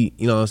 She,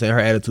 you know what I'm saying, her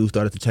attitude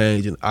started to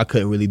change, and I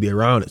couldn't really be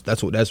around it.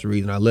 That's the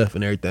reason I left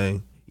and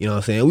everything. You know what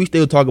I'm saying? We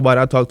still talk about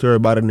it. I talk to her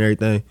about it and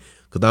everything,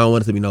 because I don't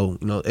want it to be no,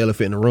 you know,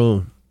 elephant in the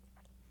room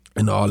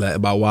and all that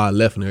about why I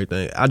left and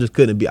everything. I just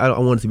couldn't be. I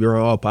wanted to be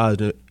around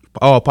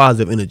all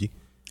positive energy.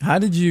 How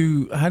did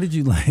you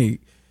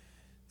like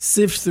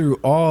sift through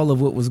all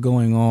of what was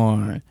going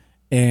on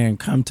and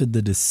come to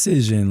the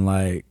decision,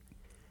 like,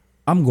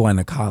 I'm going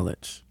to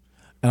college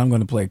and I'm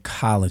going to play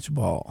college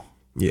ball?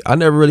 Yeah, I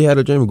never really had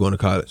a dream of going to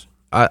college.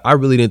 I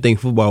really didn't think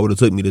football would have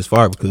took me this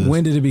far, because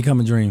when did it become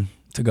a dream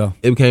to go?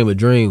 It became a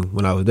dream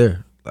when I was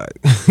there. Like,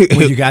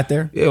 when you got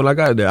there? Yeah, when I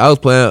got there. I was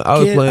playing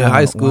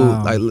high school.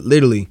 Wow. Like,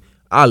 literally,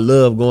 I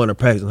love going to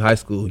practice in high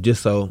school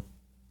just so,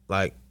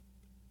 like,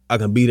 I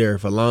can be there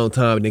for a long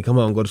time and then come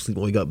home, go to sleep,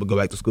 and wake up, but go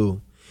back to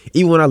school.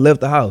 Even when I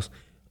left the house,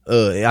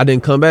 I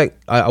didn't come back.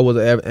 I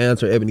wasn't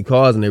answering Ebony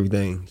calls and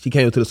everything. She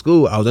came to the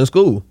school. I was in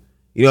school.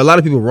 You know, a lot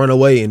of people run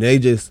away and they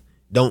just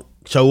don't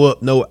show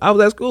up. No, I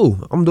was at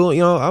school. I'm doing,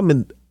 you know, I'm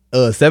in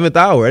 7th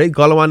hour. They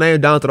calling my name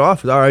down to the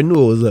office. I already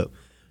knew it was up.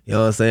 You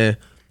know what I'm saying?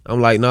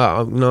 I'm like,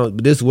 nah, you know,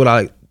 but this is what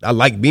I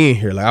like being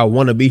here. Like, I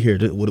want to be here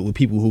with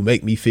people who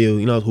make me feel,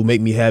 you know, who make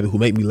me happy, who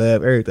make me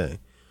laugh, everything.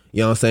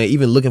 You know what I'm saying?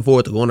 Even looking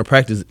forward to going to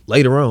practice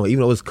later on,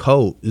 even though it's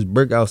cold, it's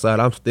brick outside,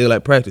 I'm still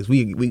at practice.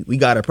 We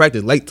got to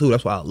practice late too.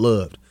 That's why I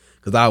loved,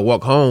 because I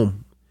walk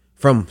home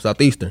from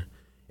Southeastern,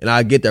 and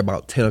I get there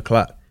about 10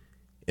 o'clock,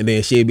 and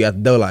then she'd be at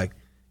the door like,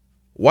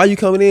 "Why you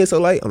coming in so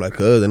late?" I'm like,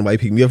 "Cause anybody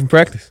pick me up from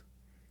practice."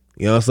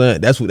 You know what I'm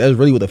saying? That's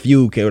really what the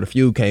feud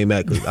came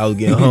at, because I was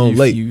getting home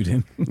late.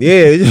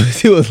 Yeah,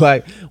 she was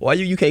like, "Why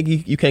you can't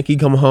keep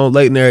coming home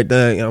late and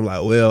everything?" And I'm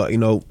like, "Well, you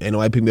know, ain't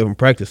nobody pick me up from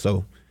practice,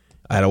 so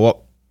I had to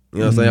walk." You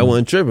know what I'm saying? I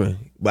wasn't tripping,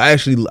 but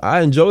actually I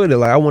enjoyed it.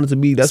 Like I wanted to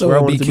be. That's where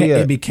I wanted to be at.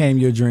 It became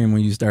your dream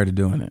when you started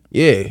doing it.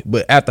 Yeah,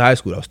 but after high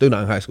school, I was still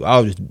not in high school. I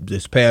was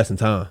just passing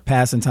time.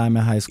 Passing time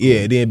in high school.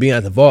 Yeah, then being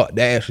at the vault,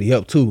 that actually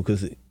helped too,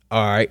 because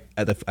all right,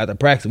 at the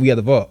practice we at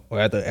the vault,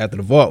 or after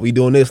the vault we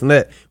doing this and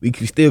that, we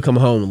still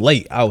coming home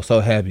late. I was so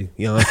happy.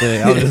 You know what I'm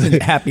saying? I was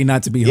just happy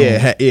not to be home.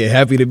 Yeah,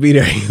 happy to be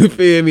there. You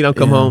feel me? I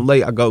come home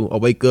late. I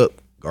wake up,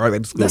 go right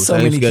back to school. That's so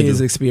many kids'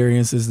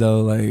 experiences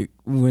though. Like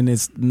when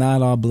it's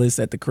not all bliss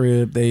at the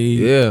crib, they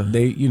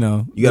you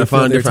know, you gotta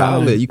find a different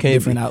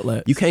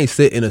outlet. You can't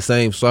sit in the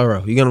same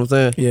sorrow. You get what I'm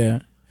saying? Yeah.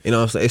 You know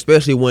what I'm saying?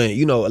 Especially when,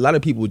 you know, a lot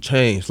of people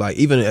change. Like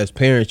even as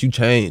parents, you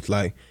change.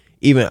 Like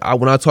even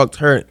when I talk to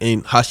her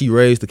and how she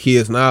raised the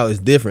kids now is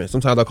different.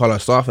 Sometimes I call her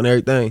soft and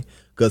everything,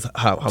 because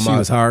how she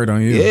was hard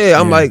on you. Yeah,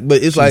 I'm like,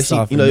 but it's like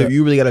you know,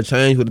 you really got to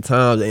change with the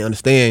times and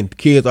understand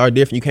kids are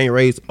different. You can't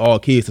raise all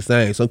kids the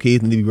same. Some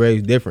kids need to be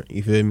raised different.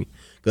 You feel me?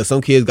 Because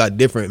some kids got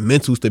different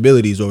mental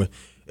stabilities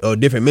or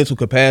different mental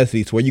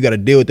capacities where you got to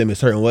deal with them in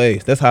certain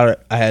ways. That's how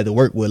I had to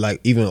work with,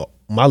 like, even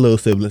my little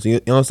siblings. You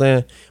know what I'm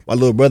saying? My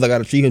little brother, I got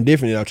to treat him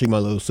different than I treat my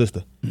little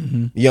sister.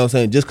 Mm-hmm. You know what I'm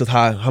saying? Just because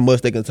how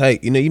much they can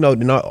take. You know,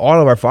 not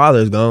all of our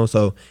fathers gone,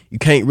 so you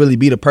can't really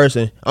be the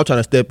person. I'm trying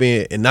to step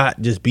in and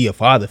not just be a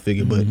father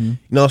figure, but you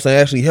know what I'm saying?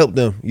 Actually help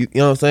them. You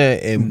know what I'm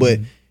saying? And but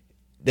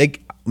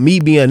me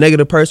being a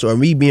negative person, or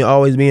me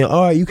always being,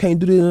 all right, you can't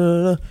do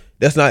this.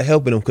 That's not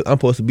helping them, because I'm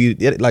supposed to be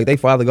like they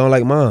father gone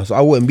like mine, so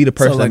I wouldn't be the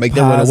person that make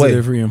them run away.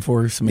 Positive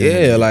reinforcement.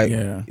 Yeah, like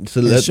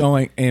So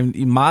showing and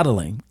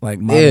modeling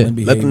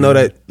behavior. Let them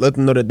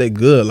know that they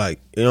good. Like,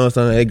 you know what I'm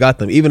saying? They got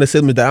them. Even the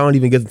siblings that I don't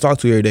even get to talk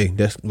to every day.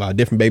 That's like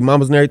different baby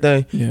mamas and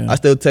everything. Yeah. I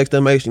still text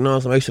them, make sure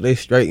they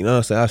straight. You know what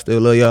I'm saying? I still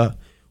love y'all.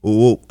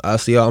 Whoop, I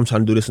see y'all. I'm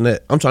trying to do this and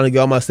that. I'm trying to get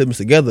all my siblings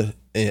together,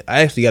 and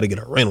I actually got to get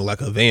a rental,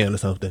 like a van or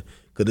something,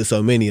 because there's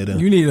so many of them.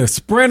 You need a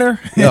Sprinter?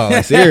 No,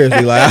 like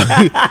seriously,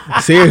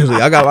 seriously,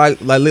 I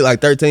got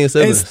like 13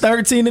 siblings. It's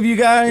 13 of you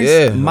guys?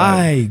 Yeah.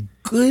 My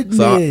goodness.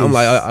 So I'm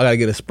like, I gotta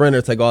get a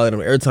Sprinter, take all of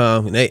them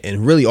airtime,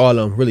 and really all of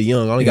them really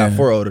young. I only got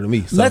 4 older than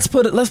me. So. Let's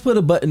put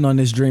a button on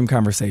this dream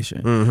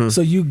conversation. Mm-hmm.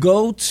 So you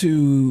go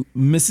to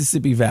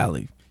Mississippi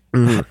Valley.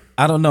 Mm-hmm.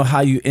 I don't know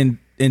how you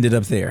ended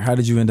up there. How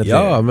did you end up there?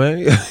 Y'all,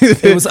 man.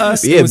 It was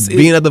us. Yeah,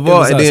 being at the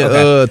vault. And then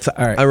okay.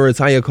 I remember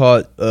Tanya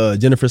called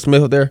Jennifer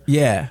Smith up there.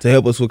 Yeah. To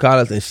help us with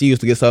college, and she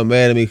used to get so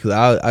mad at me because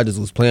I just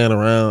was playing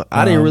around.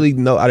 I didn't really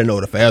know. I didn't know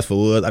what a FAFSA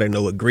was. I didn't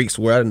know what Greeks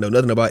were. I didn't know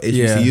nothing about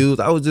HBCUs.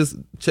 I was just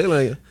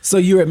chilling. So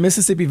you were at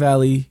Mississippi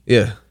Valley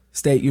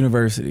State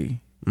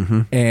University,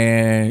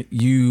 and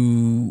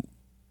you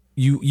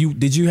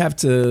did you have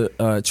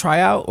to try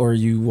out, or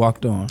you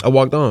walked on? I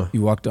walked on.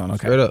 You walked on.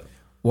 Okay. Straight up.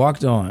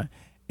 Walked on.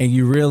 And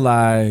you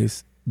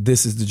realize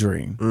this is the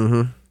dream.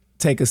 Mm-hmm.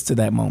 Take us to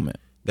that moment.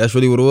 That's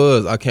really what it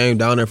was. I came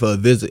down there for a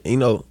visit. You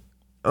know,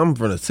 I'm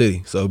from the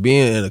city, so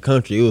being in the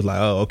country, it was like,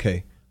 oh,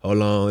 okay,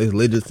 hold on, it's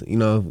religious. You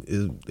know,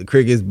 the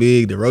cricket's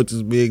big, the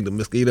roaches big, the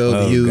mosquitoes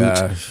are huge.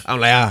 Gosh. I'm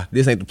like,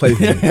 this ain't the place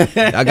for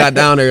me. I got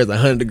down there, it's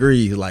 100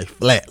 degrees, like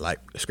flat, like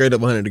straight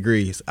up 100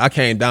 degrees. I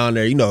came down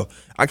there,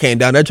 trying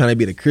to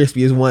be the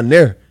crispiest one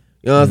there.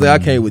 You know what I'm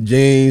saying? I came with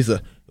jeans.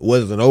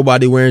 Wasn't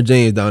nobody wearing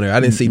jeans down there. I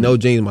didn't see no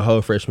jeans my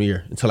whole freshman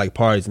year until like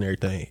parties and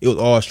everything. It was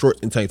all shorts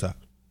and tank top,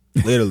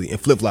 literally, and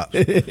flip flops.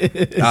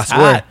 I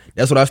swear,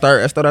 that's what I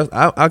started.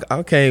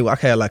 I came. I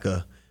had like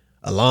a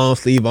long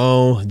sleeve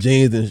on,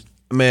 jeans, and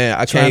man,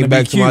 I came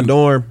back to my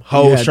dorm,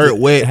 whole shirt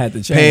wet,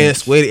 pants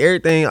sweaty,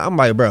 everything. I'm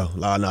like, bro,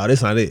 no,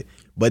 this not it.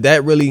 But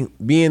that really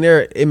being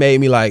there, it made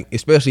me like,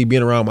 especially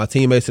being around my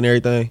teammates and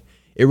everything.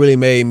 It really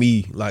made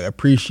me like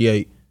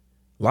appreciate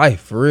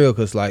life for real,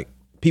 because like.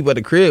 People at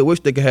the crib wish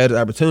they could have the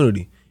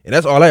opportunity. And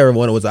that's all I ever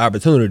wanted was an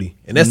opportunity.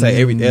 And that's like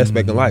every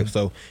aspect of life.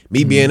 So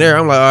me being there,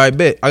 I'm like, all right,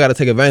 bet. I got to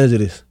take advantage of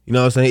this. You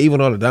know what I'm saying?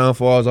 Even all the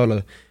downfalls, all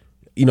the,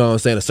 you know what I'm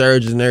saying, the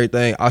surges and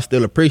everything, I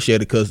still appreciate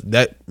it, because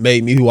that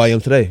made me who I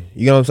am today.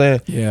 You know what I'm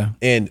saying? Yeah.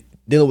 And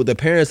dealing with the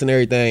parents and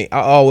everything,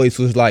 I always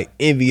was like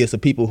envious of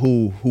people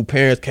who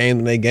parents came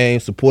to their game,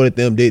 supported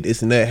them, did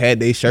this and that, had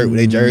their shirt with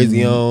their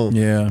jersey on.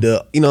 Yeah.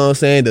 You know what I'm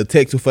saying? The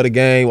text for the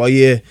game. Oh,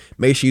 yeah,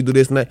 make sure you do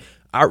this and that.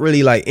 I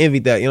really like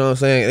envied that, you know what I'm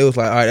saying? It was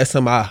like, all right, that's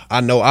something I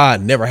know I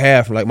never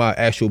had from like my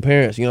actual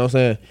parents, you know what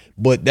I'm saying?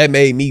 But that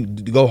made me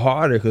go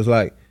harder, because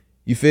like,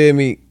 you feel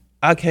me?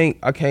 I can't,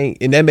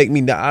 and that make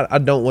me, I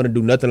don't want to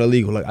do nothing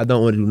illegal. Like, I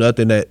don't want to do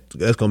nothing that's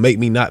going to make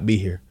me not be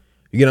here.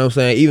 You know what I'm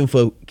saying? Even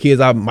for kids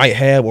I might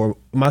have, or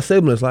my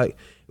siblings, like,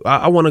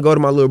 I want to go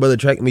to my little brother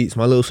track meets,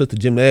 my little sister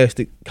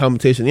gymnastic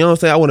competition. You know what I'm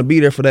saying? I want to be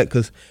there for that,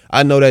 because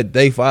I know that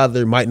their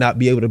father might not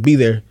be able to be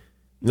there.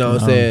 You know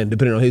what I'm saying?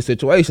 Depending on his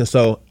situation.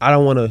 So I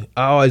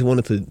always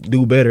wanted to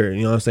do better,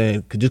 you know what I'm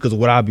saying? Just because of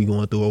what I be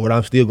going through, or what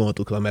I'm still going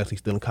through, because I'm actually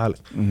still in college.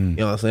 Mm-hmm. You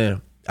know what I'm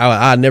saying?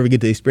 I never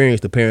get to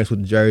experience the parents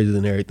with the jerseys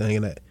and everything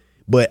and that.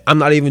 But I'm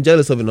not even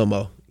jealous of it no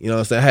more. You know what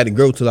I'm saying? I had to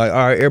grow to like,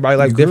 all right, everybody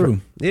likes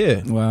different.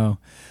 Yeah. Wow.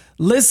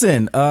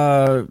 Listen,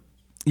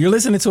 you're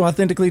listening to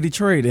Authentically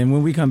Detroit, and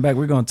when we come back,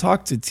 we're going to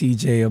talk to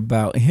TJ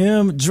about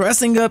him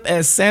dressing up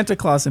as Santa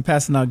Claus and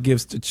passing out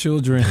gifts to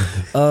children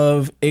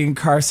of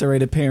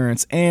incarcerated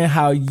parents and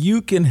how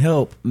you can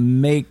help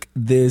make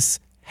this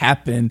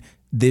happen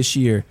this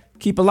year.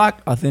 Keep it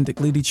locked.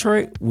 Authentically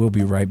Detroit. We'll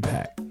be right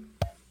back.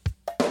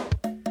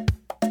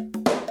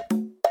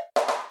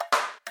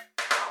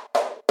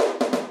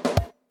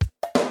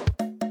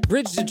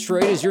 Bridge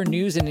Detroit is your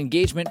news and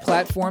engagement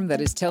platform that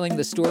is telling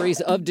the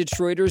stories of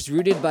Detroiters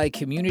rooted by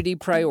community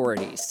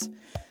priorities.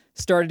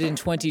 Started in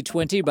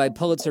 2020 by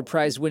Pulitzer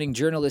Prize-winning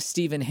journalist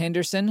Stephen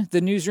Henderson,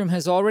 the newsroom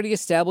has already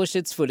established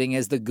its footing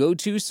as the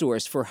go-to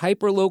source for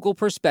hyper-local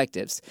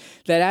perspectives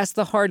that ask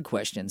the hard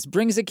questions,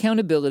 brings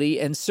accountability,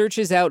 and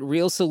searches out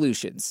real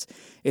solutions.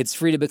 It's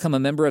free to become a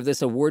member of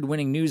this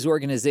award-winning news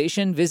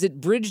organization. Visit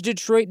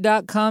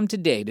bridgedetroit.com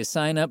today to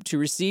sign up to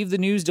receive the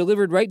news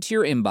delivered right to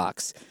your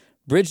inbox.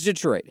 Bridge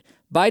Detroit,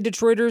 by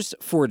Detroiters,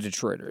 for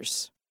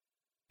Detroiters.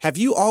 Have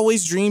you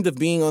always dreamed of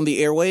being on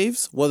the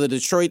airwaves? Well, the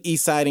Detroit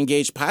Eastside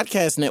Engaged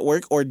Podcast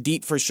Network, or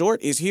DEEP for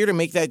short, is here to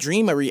make that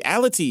dream a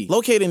reality.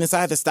 Located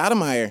inside the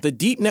Stoudemire, the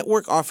DEEP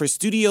Network offers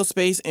studio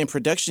space and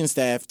production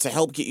staff to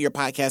help get your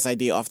podcast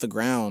idea off the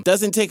ground.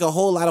 Doesn't take a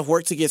whole lot of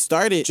work to get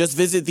started. Just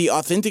visit the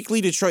Authentically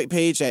Detroit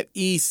page at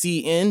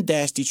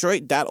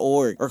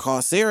ecn-detroit.org or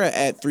call Sarah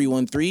at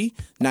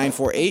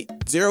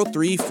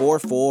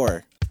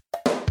 313-948-0344.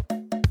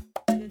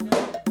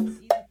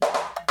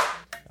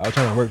 I was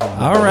trying to work on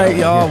it. All right,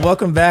 y'all.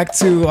 Welcome back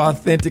to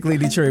Authentically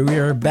Detroit. We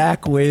are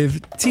back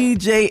with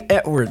TJ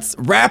Edwards,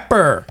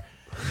 rapper,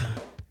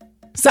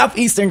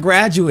 Southeastern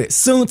graduate,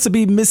 soon to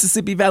be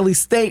Mississippi Valley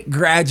State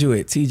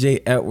graduate.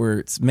 TJ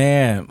Edwards,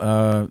 man,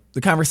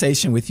 the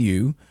conversation with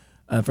you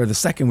for the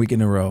second week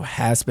in a row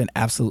has been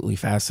absolutely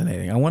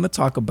fascinating. I want to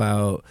talk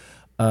about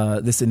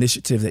this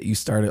initiative that you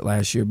started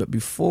last year, but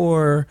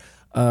before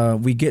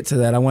we get to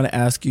that, I want to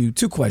ask you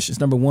two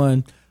questions. Number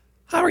one,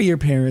 how are your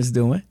parents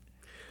doing?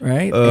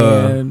 Right.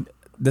 And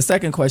the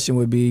second question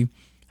would be,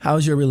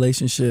 how's your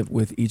relationship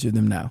with each of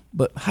them now?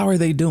 But how are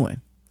they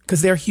doing?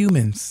 Because they're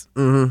humans.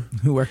 Mm-hmm.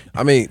 Who are.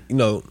 I mean,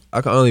 I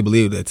can only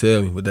believe they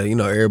tell me, but that,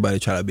 everybody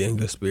try to be in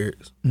good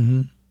spirits.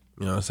 Mm-hmm.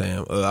 You know what I'm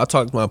saying? I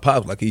talk to my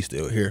pops like he's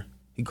still here.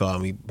 He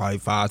called me probably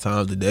 5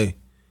 times a day.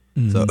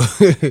 Mm-hmm. So,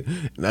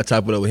 and I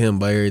chop it up with him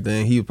about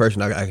everything. He's a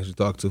person I can actually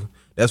talk to.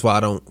 That's why I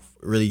don't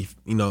really,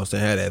 have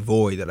that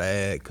void that I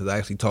had, because I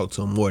actually talked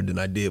to him more than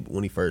I did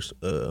when he first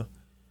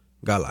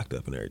got locked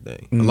up and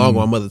everything. Mm-hmm. Along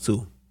with my mother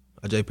too.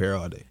 I J-Pair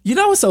all day. You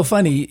know what's so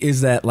funny is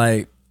that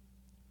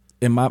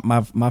and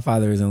my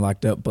father isn't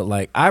locked up,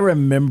 but I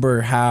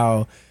remember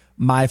how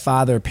my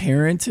father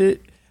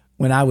parented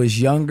when I was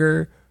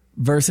younger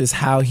versus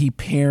how he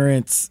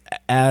parents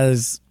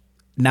as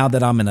now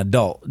that I'm an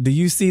adult. Do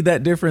you see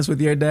that difference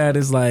with your dad?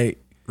 Is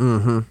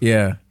mm-hmm.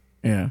 Yeah.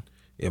 Yeah,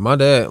 my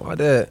dad,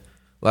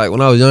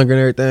 when I was younger and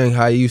everything,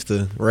 how he used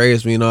to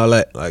raise me and all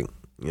that, so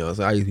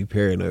I used to be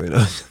paranoid,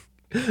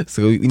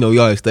 So, we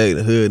always stayed in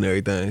the hood and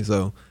everything.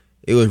 So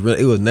it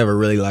was never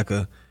really like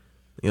a,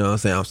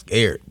 I'm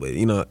scared. But,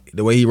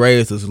 the way he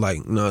raised us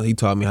was he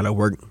taught me how to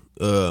work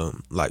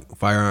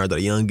firearms at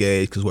a young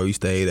age, because where we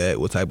stayed at,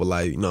 what type of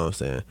life,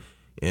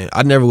 And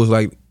I never was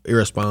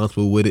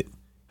irresponsible with it.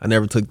 I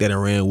never took that and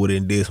ran with it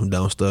and did some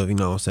dumb stuff,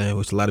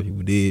 which a lot of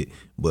people did.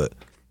 But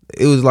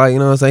it was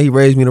he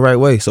raised me the right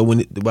way. So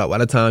by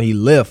the time he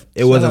left,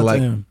 it wasn't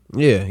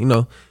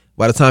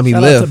by the time he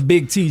left, out to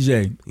Big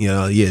TJ. Dub.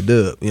 You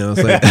know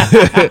what I'm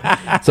saying?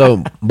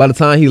 So by the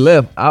time he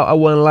left, I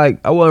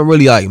wasn't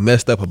really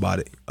messed up about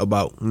it.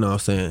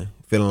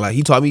 Feeling like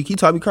he taught me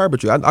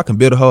carpentry. I can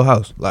build a whole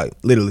house,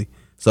 literally.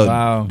 So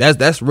wow.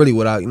 That's really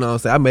what I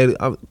I made it.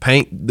 I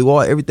paint, do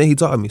everything he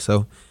taught me.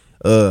 So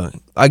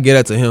I get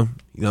that to him.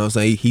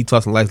 He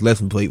taught some life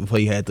lessons before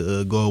he had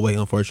to go away,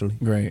 unfortunately.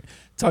 Great.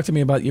 Talk to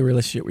me about your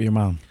relationship with your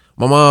mom.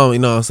 My mom,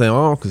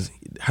 because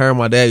her and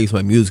my dad used to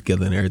make music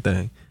together and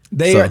everything.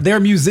 They're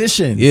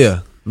musicians. Yeah.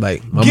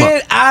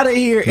 Get out of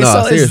here. No,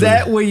 so seriously. Is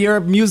that where your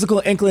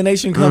musical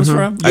inclination comes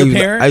from? Your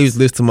parents? I used to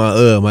listen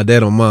to my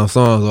dad on mom's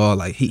songs all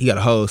he got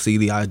a whole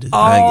CD. I just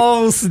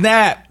hang it.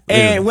 Snap. Yeah.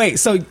 And wait,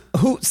 so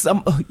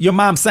your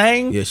mom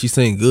sang? Yeah, she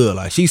sang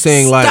good. She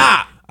sang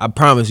Stop. I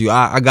promise you,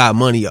 I got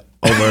money over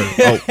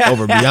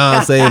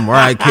Beyonce,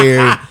 Mariah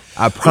Carey.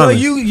 I promise.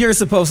 Well, you're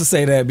supposed to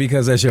say that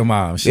because that's your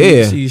mom.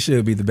 She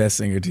should be the best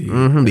singer to you.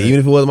 Mm-hmm. Right?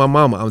 Even if it was my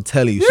mama, I'm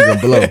telling you, she gonna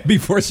blow.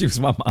 Before she was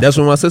my mom. That's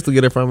where my sister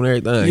get it from and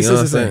everything. You know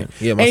what I'm saying?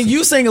 Yeah, and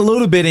you sing a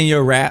little bit in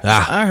your rap.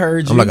 I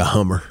heard you. I'm like a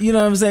hummer. You know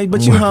what I'm saying? But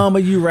you hum or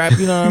you rap.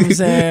 You know what I'm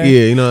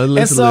saying? Yeah,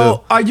 And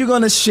so, are you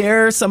gonna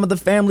share some of the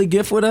family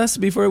gift with us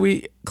before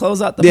we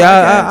close out the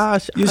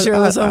podcast? You share a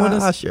little something with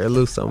us. I'll share a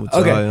little something with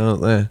y'all. You know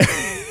what I'm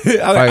saying?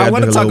 I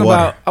want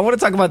to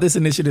talk about this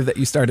initiative that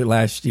you started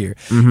last year.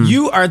 Mm-hmm.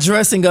 You are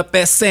dressing up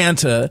as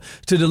Santa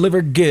to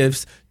deliver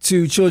gifts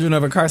to children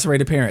of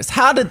incarcerated parents.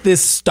 How did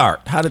this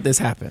start? How did this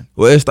happen?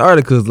 Well, it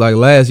started because like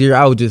last year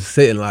I was just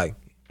sitting like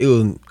it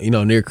was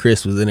near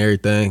Christmas and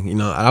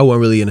everything. I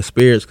wasn't really in the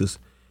spirits because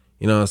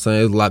what I'm saying,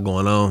 there's a lot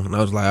going on, and I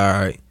was like,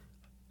 all right,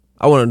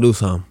 I want to do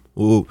something.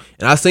 Ooh.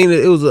 And I seen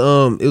it was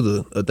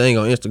a thing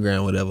on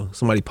Instagram or whatever.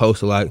 Somebody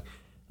posted like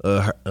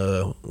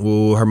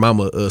her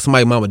mama,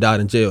 somebody's mama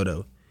died in jail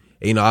though.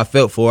 And, I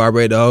felt for her. I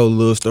read the whole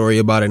little story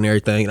about it and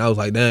everything. And I was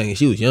like, dang,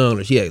 she was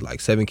young. She had like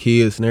 7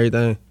 kids and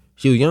everything.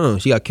 She was young.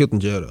 She got killed in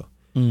jail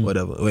though,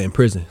 whatever, or in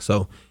prison.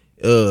 So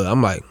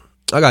I'm like,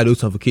 I gotta do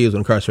something for kids with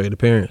incarcerated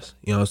parents.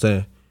 You know what I'm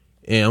saying?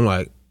 And I'm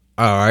like,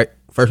 all right.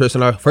 First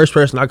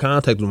person I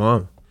contacted was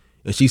mom,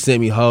 and she sent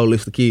me a whole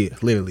list of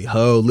kids, literally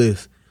whole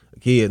list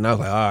of kids. And I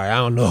was like, all right, I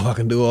don't know if I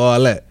can do all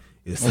that.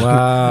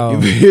 Wow.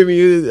 You feel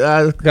me?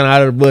 I was kind of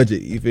out of the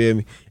budget, you feel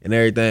me? And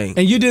everything.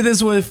 And you did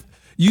this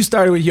you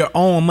started with your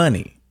own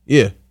money.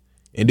 Yeah.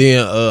 And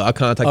then I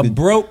contacted a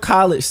broke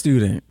college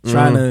student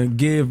trying to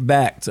give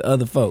back to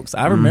other folks.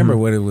 I remember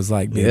what it was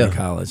like being in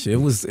college. It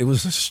was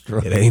a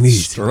struggle. It ain't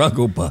easy.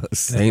 Struggle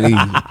bus. It ain't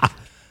easy.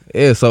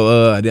 Yeah,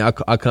 so then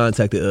I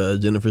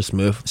contacted Jennifer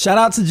Smith. Shout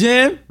out to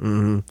Jen.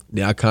 Mm-hmm.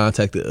 Then I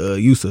contacted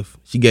Yusuf.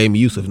 She gave me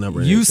Yusuf's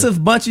number. Yusuf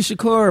Bunchy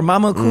Shakur,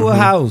 Mama Cool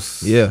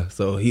House. Yeah,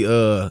 so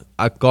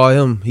I called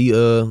him.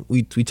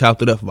 We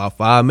chopped it up for about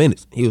 5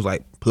 minutes. He was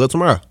like, pull up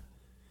tomorrow,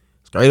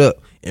 straight up.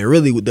 And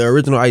really, what the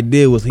original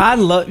idea was,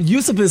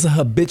 Yusuf is a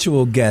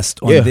habitual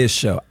guest on this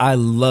show. I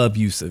love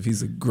Yusuf.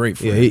 He's a great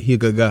friend. Yeah, he a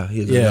good guy.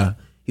 Guy.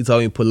 He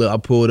told me to pull up. I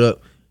pulled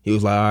up. He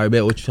was like, all right,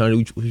 bet, what you trying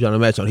to do? What you trying to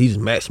match on? He just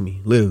matched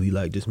me, literally,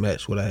 like just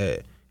matched what I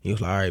had. He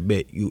was like, all right,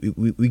 bet,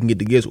 we can get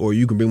the gifts, or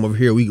you can bring them over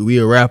here.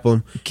 We'll wrap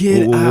them.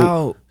 Get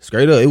out.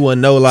 Straight up. It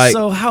wasn't no like.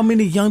 So how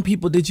many young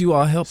people did you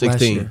all help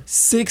 16. last year?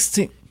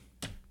 16.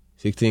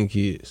 16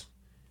 kids.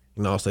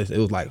 So it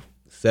was like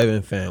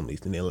 7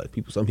 families, and then like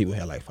some people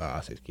had like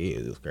 5, 6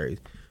 kids. It was crazy.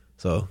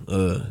 So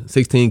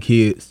 16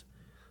 kids.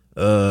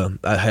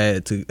 I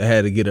had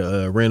to get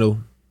a rental.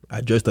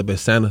 I dressed up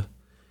as Santa,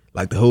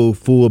 like the whole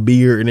full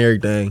beard and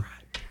everything.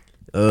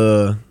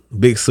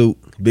 Big suit,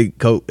 big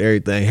coat,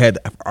 everything.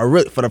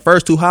 For the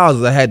first 2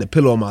 houses, I had the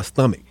pillow on my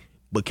stomach.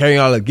 But carrying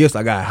all the gifts,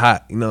 I got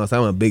hot. You know what I'm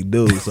saying? I'm a big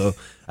dude, so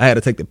I had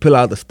to take the pillow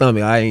out the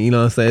stomach. You know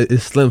what I'm saying?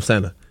 It's Slim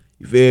Santa.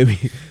 You feel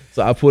me?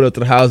 So I pulled up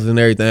to the houses and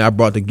everything. I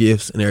brought the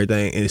gifts and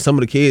everything. And some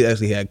of the kids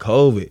actually had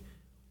COVID.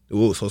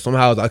 So some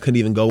houses I couldn't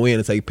even go in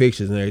and take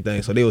pictures and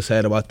everything. So they were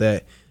sad about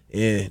that.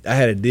 And I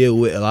had to deal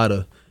with a lot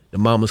of the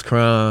mamas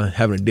crying,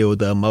 having to deal with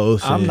the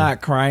emotion. I'm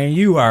not crying.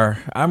 You are.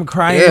 I'm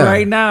crying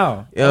right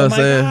now. You know what I'm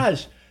saying?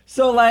 Gosh.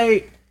 So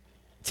like,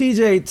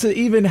 TJ, to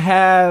even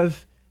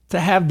have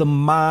the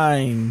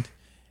mind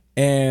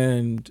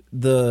and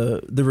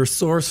the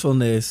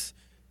resourcefulness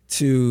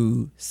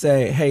to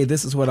say, hey,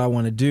 this is what I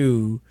want to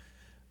do,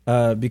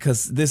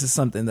 because this is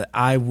something that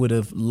I would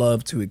have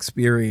loved to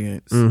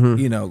experience,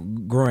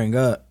 growing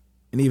up.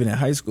 And even in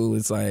high school,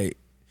 it's like,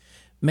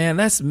 man,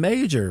 that's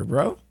major,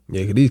 bro.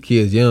 Yeah, because these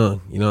kids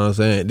young, you know what I'm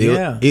saying?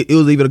 It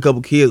was even a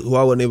couple kids who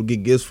I wasn't able to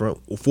get gifts for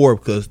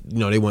because,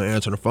 they weren't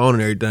answering the phone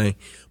and everything.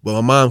 But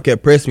my mom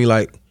kept pressing me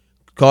like,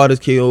 call this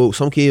kid.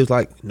 Some kids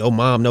like, no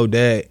mom, no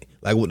dad.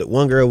 Like with the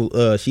one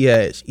girl, she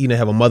didn't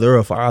have a mother or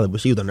a father,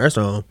 but she was in a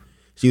nursing home.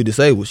 She was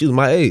disabled. She was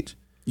my age.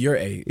 Your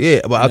age.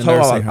 Yeah, but I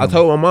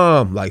told my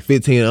mom like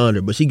 15 and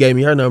under, but she gave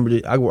me her number.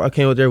 I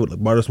came up there with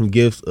bought her some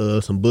gifts,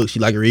 some books she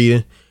liked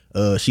reading.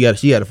 She had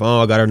a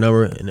phone. I got her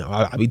number, and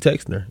I be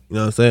texting her. You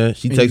know what I'm saying?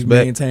 She texts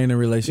back. Maintain a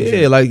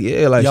relationship. Yeah, like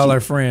y'all are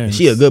friends.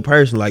 She a good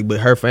person, but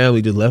her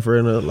family just left her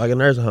in a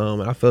nursing home,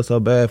 and I felt so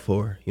bad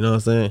for her. You know what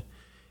I'm saying?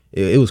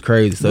 It was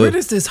crazy. So where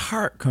does this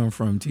heart come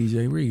from,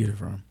 TJ? Where you get it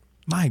from?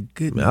 My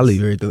goodness. Man, I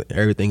leave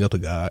everything up to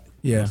God.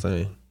 Yeah, you know what I'm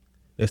saying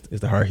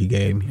it's the heart He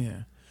gave me.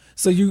 Yeah.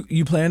 So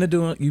you plan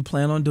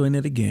on doing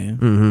it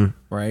again,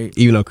 right?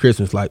 Even though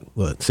Christmas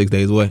 6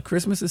 days away.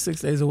 Christmas is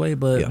 6 days away,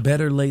 but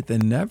better late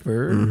than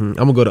never. I'm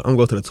gonna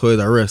go to the Toys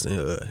R Us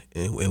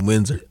in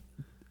Windsor.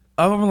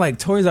 I'm like,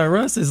 Toys R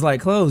Us is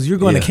like closed. You're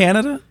going to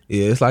Canada?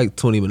 Yeah, it's like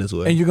 20 minutes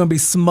away. And you're gonna be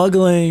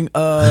smuggling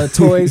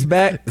toys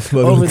back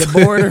over the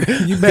border.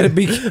 You better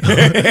be.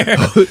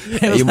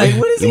 You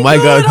might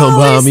gotta come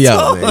bomb me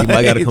out, man. You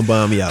might gotta come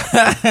bomb me out.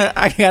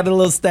 I got a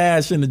little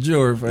stash in the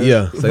drawer for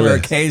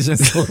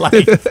occasions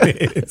like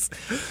this.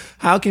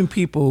 How can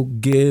people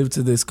give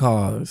to this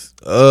cause?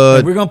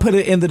 We're gonna put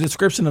it in the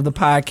description of the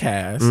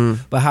podcast.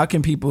 But how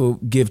can people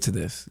give to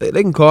this? They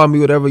can call me,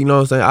 whatever. You know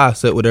what I'm saying? I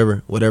accept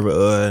whatever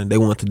they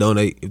want to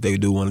donate. If they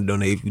do want to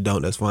donate, if you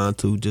don't, that's fine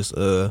too. Just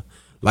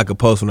like a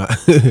post when I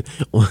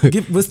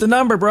what's the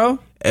number, bro?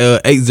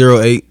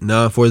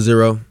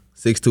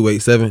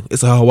 808-940-6287.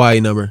 It's a Hawaii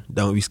number.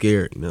 Don't be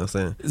scared. You know what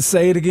I'm saying?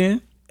 Say it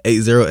again.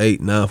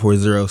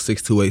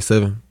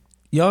 808-940-6287.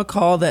 Y'all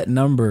call that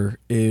number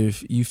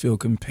if you feel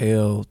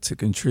compelled to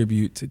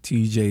contribute to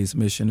TJ's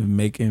mission of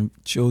making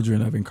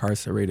children of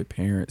incarcerated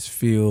parents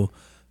feel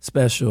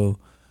special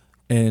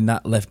and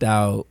not left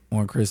out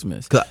on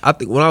Christmas. Cause I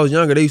think when I was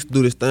younger, they used to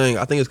do this thing.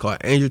 I think it's called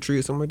Angel Tree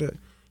or something like that.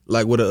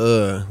 Like with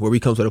where we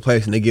come to the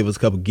place and they give us a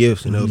couple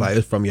gifts and it was like,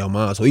 it's from your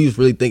mom. So we used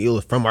to really think it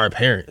was from our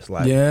parents.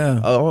 Like,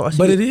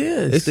 but it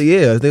is.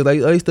 They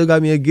like, oh, they still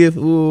got me a gift.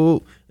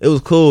 Ooh, it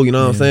was cool. You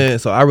know what I'm saying?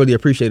 So I really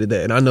appreciated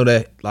that, and I know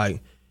that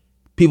like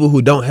people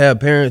who don't have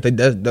parents,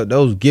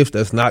 those gifts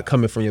that's not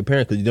coming from your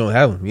parents because you don't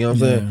have them. You know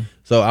what I'm saying?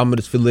 So I'm gonna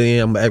just fill it in.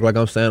 I'm gonna act like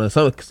I'm Santa.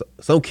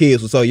 Some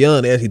kids were so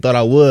young they actually thought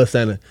I was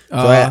Santa. So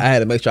I had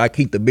to make sure I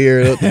keep the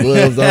beard up, the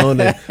gloves on,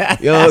 and,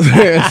 you know what I'm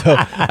saying? So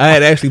I had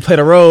to actually play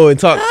the role and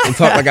talk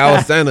like I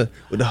was Santa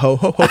with the ho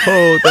ho ho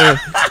ho thing.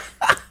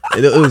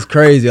 And it was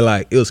crazy.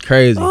 Like it was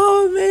crazy.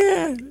 Oh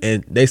man!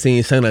 And they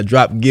seen Santa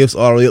drop gifts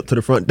all the way up to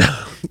the front door.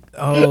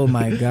 Oh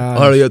my god!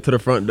 All the way up to the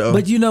front door.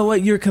 But you know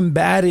what? You're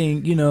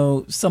combating,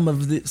 some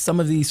of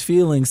these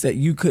feelings that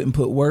you couldn't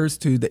put words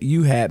to that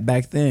you had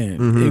back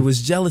then. It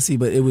was jealousy,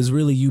 but it was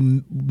really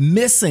you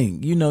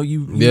missing. You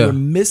were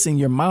missing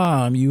your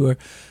mom. You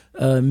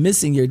were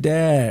missing your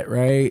dad,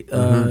 right?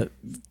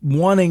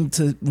 Wanting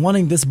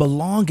this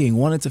belonging,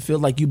 wanting to feel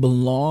like you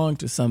belonged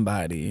to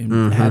somebody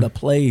and had a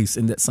place,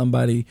 and that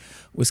somebody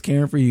was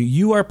caring for you.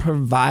 You are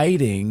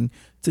providing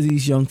to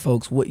these young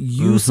folks what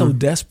you so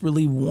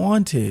desperately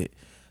wanted,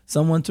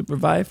 someone to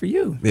provide for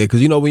you. Yeah, because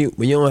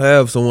when you don't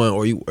have someone,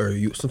 or you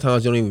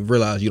sometimes you don't even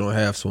realize you don't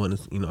have someone.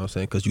 You know what I'm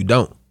saying? Because you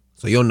don't,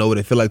 so you don't know what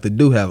it feel like to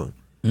do have them.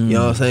 You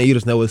know what I'm saying? You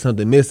just know there's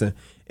something missing,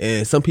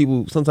 and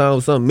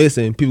sometimes something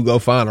missing, people go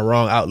find the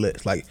wrong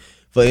outlets. Like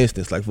for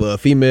instance, like for a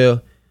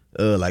female,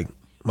 like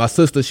my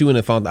sister, she went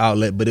and found the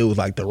outlet, but it was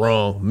like the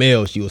wrong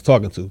male she was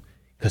talking to,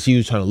 because she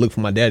was trying to look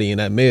for my daddy in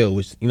that male,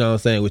 which you know what I'm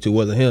saying, which it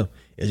wasn't him.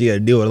 And she had to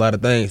deal with a lot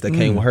of things that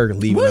came with her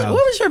leaving the house.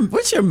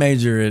 What's your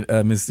major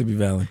at Mississippi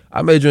Valley?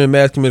 I major in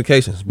mass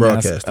communications,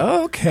 broadcasting.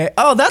 Okay.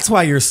 Oh, that's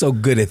why you're so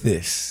good at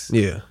this.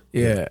 Yeah.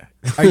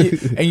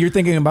 And you're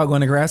thinking about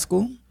going to grad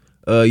school?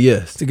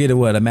 Yes. To get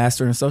a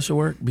master in social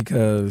work?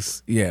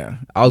 Because I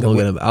was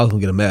gonna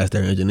get a master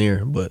in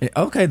engineering, but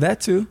okay, that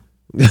too.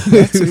 Get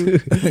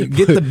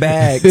the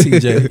bag,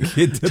 TJ.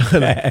 Get the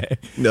bag.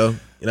 No,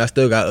 and I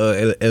still got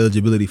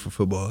eligibility for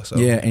football. So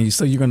and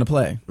so you're gonna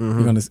play.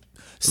 You're gonna.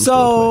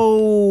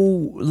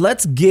 So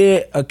let's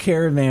get a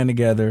caravan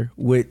together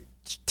with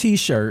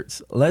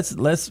T-shirts.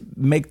 Let's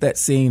make that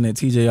scene that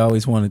TJ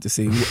always wanted to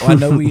see. I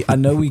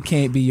know we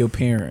can't be your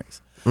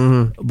parents,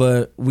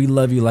 but we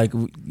love you like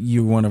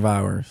you're one of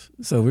ours.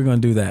 So we're gonna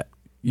do that.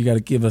 You got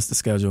to give us the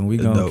schedule, and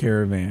we're gonna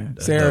caravan.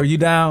 That's Sarah, dope. You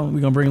down? We're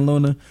gonna bring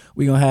Luna.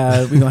 We're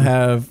gonna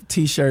have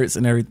T-shirts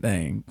and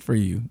everything for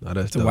you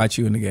to watch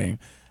you in the game.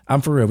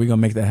 I'm for real. We're gonna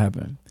make that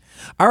happen.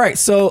 All right,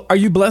 so are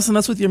you blessing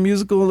us with your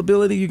musical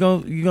ability? You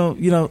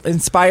gonna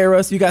inspire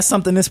us? You got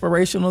something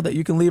inspirational that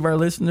you can leave our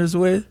listeners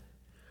with?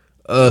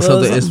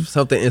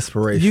 Something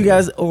inspirational. You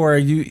guys, or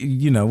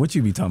you know what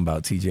you be talking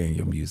about, TJ, and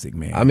your music,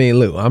 man? I mean,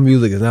 look, our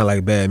music is not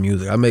like bad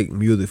music. I make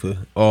music for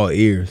all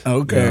ears.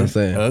 Okay, you know what I'm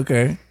saying?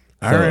 Okay,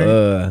 all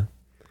right.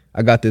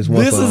 I got this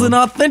one. This is an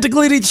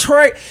Authentically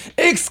Detroit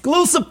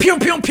exclusive. Pew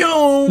pew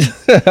pew.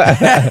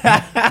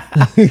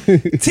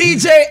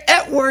 TJ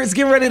Edwards,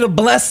 get ready to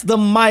bless the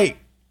mic.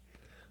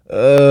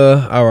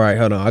 All right,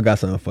 hold on. I got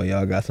something for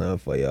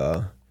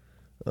y'all.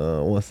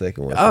 One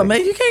second. Oh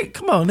man, you can't.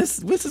 Come on, this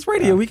is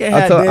radio. We can't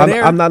have dead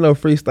air. I'm not no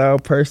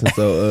freestyle person,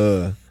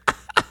 so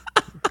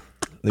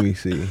let me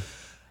see.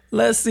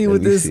 Let's see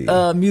what this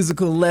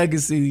musical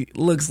legacy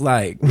looks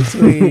like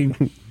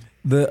between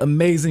the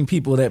amazing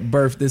people that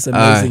birthed this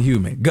amazing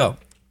human. Go.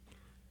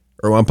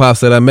 Erwan Pop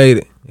said I made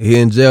it. He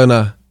in jail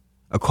now.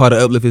 I caught to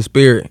uplift his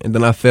spirit, and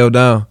then I fell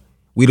down.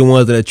 We the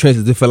ones in the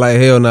trenches. It feel like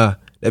hell now.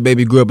 That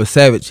baby grew up a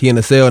savage. He in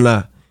the cell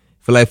now.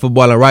 Feel like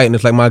football and writing.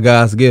 It's like my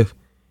God's gift.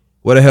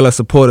 Where the hell are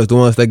supporters? The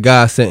ones that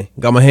God sent.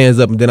 Got my hands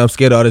up and then I'm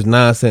scared of all this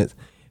nonsense.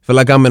 Feel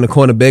like I'm in the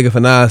corner begging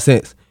for 9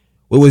 cents.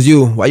 Where was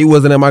you? Why you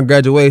wasn't at my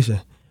graduation?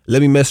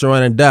 Let me mess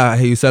around and die. I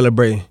hear you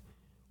celebrating.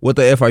 What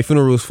the F are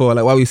funerals for?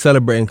 Like, why we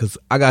celebrating? Because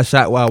I got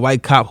shot by a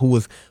white cop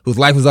whose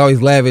life was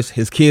always lavish.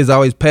 His kids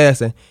always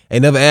passing.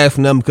 Ain't never asked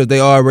for nothing because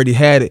they already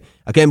had it.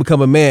 I can't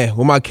become a man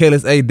with my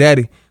careless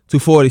daddy.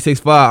 240,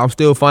 6'5", I'm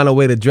still finding a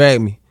way to drag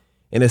me.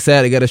 And it's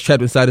sad, it got us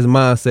trapped inside his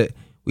mindset.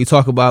 We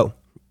talk about,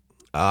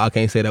 I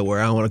can't say that word.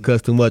 I don't want to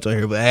cuss too much on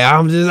here, but hey,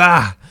 I'm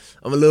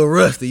a little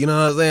rusty. You know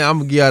what I'm saying? I'm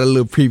going to give y'all a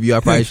little preview.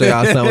 I'll probably show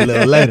y'all something a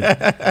little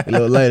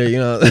later. You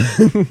know.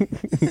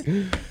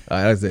 All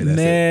right, that's it.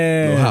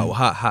 Man.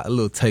 A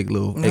little take,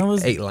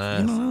 eight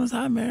lines. That was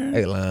hot, man.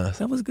 8 lines.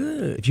 That was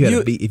good. If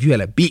you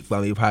had a beat for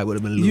me, it probably would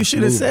have been a little You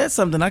should have smoother. said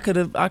something. I could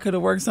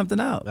have worked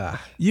something out.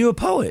 You a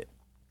poet.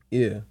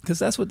 Yeah. Because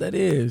that's what that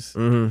is.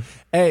 Mm-hmm.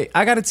 Hey,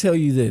 I got to tell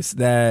you this,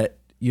 that,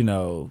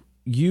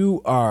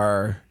 you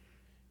are,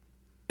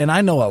 and I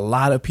know a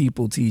lot of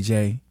people,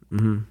 TJ,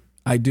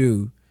 I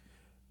do,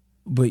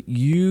 but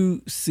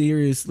you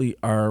seriously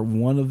are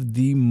one of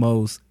the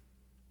most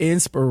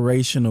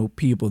inspirational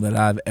people that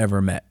I've ever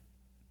met.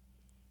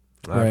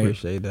 I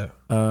appreciate that.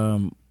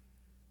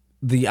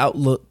 The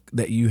outlook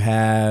that you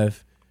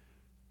have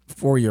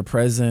for your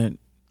present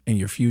and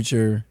your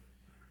future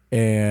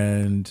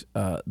and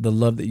the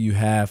love that you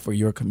have for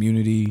your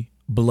community,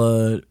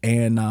 blood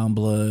and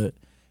non-blood,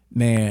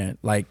 man,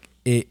 like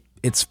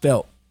it's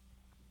felt.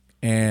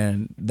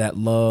 And that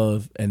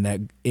love and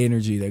that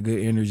energy, that good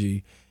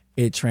energy,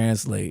 it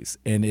translates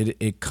and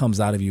it comes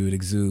out of you, it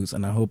exudes.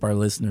 And I hope our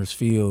listeners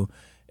feel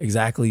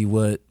exactly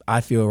what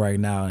I feel right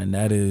now, and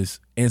that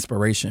is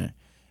inspiration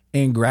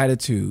and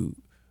gratitude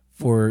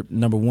for,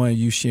 number one,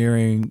 you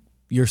sharing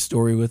your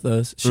story with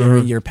us,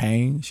 sharing your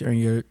pain, sharing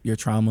your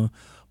trauma,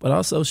 but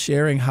also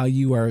sharing how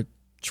you are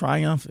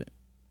triumphant,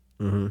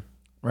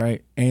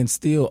 right? And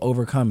still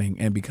overcoming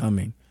and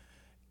becoming.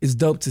 It's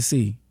dope to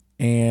see.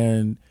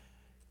 And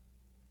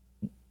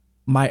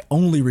my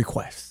only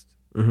request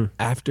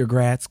after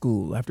grad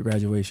school, after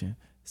graduation,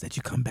 is that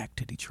you come back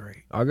to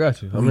Detroit. I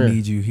got you. We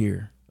need you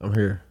here. I'm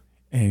here.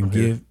 And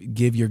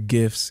give your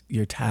gifts,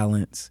 your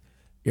talents,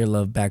 your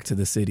love back to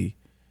the city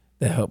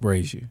that helped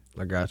raise you.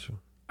 I got you.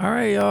 All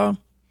right, y'all.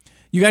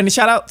 You got any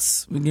shout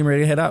outs? We getting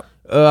ready to head out.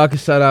 I can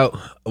shout out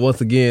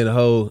once again the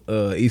whole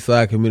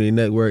Eastside Community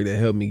Network that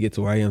helped me get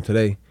to where I am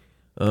today.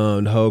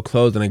 The whole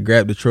Closing and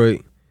Grab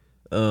Detroit.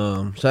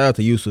 Shout out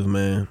to Yusuf,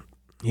 man.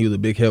 He was a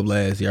big help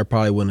last year. I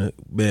probably wouldn't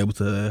have been able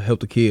to help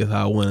the kids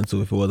how I wanted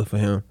to if it wasn't for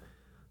him.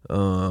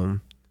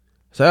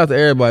 Shout out to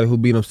everybody who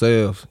be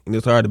themselves. And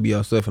it's hard to be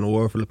yourself in the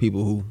world for the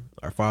people who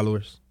are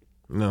followers,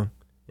 you know.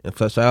 And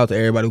shout out to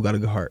everybody who got a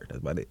good heart. That's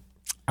about it.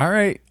 All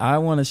right. I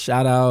want to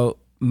shout out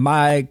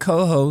my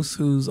co-host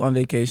who's on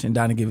vacation,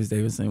 Donna Givens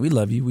Davidson. We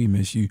love you. We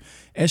miss you.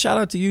 And shout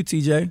out to you,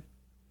 TJ.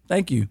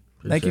 Thank you.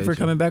 Thank you for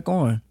coming back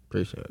on.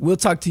 Appreciate it. We'll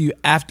talk to you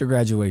after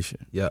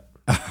graduation. Yep.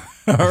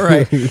 All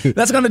right.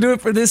 That's going to do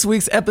it for this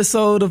week's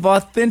episode of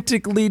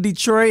Authentically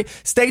Detroit.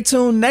 Stay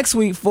tuned next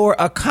week for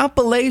a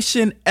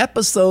compilation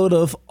episode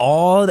of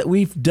all that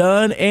we've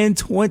done in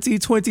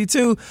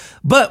 2022.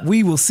 But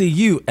we will see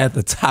you at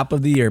the top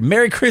of the year.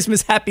 Merry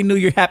Christmas, Happy New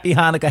Year, Happy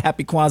Hanukkah,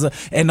 Happy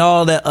Kwanzaa, and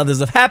all that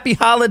others of happy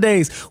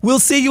holidays. We'll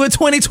see you in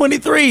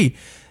 2023.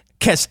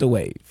 Catch the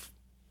wave.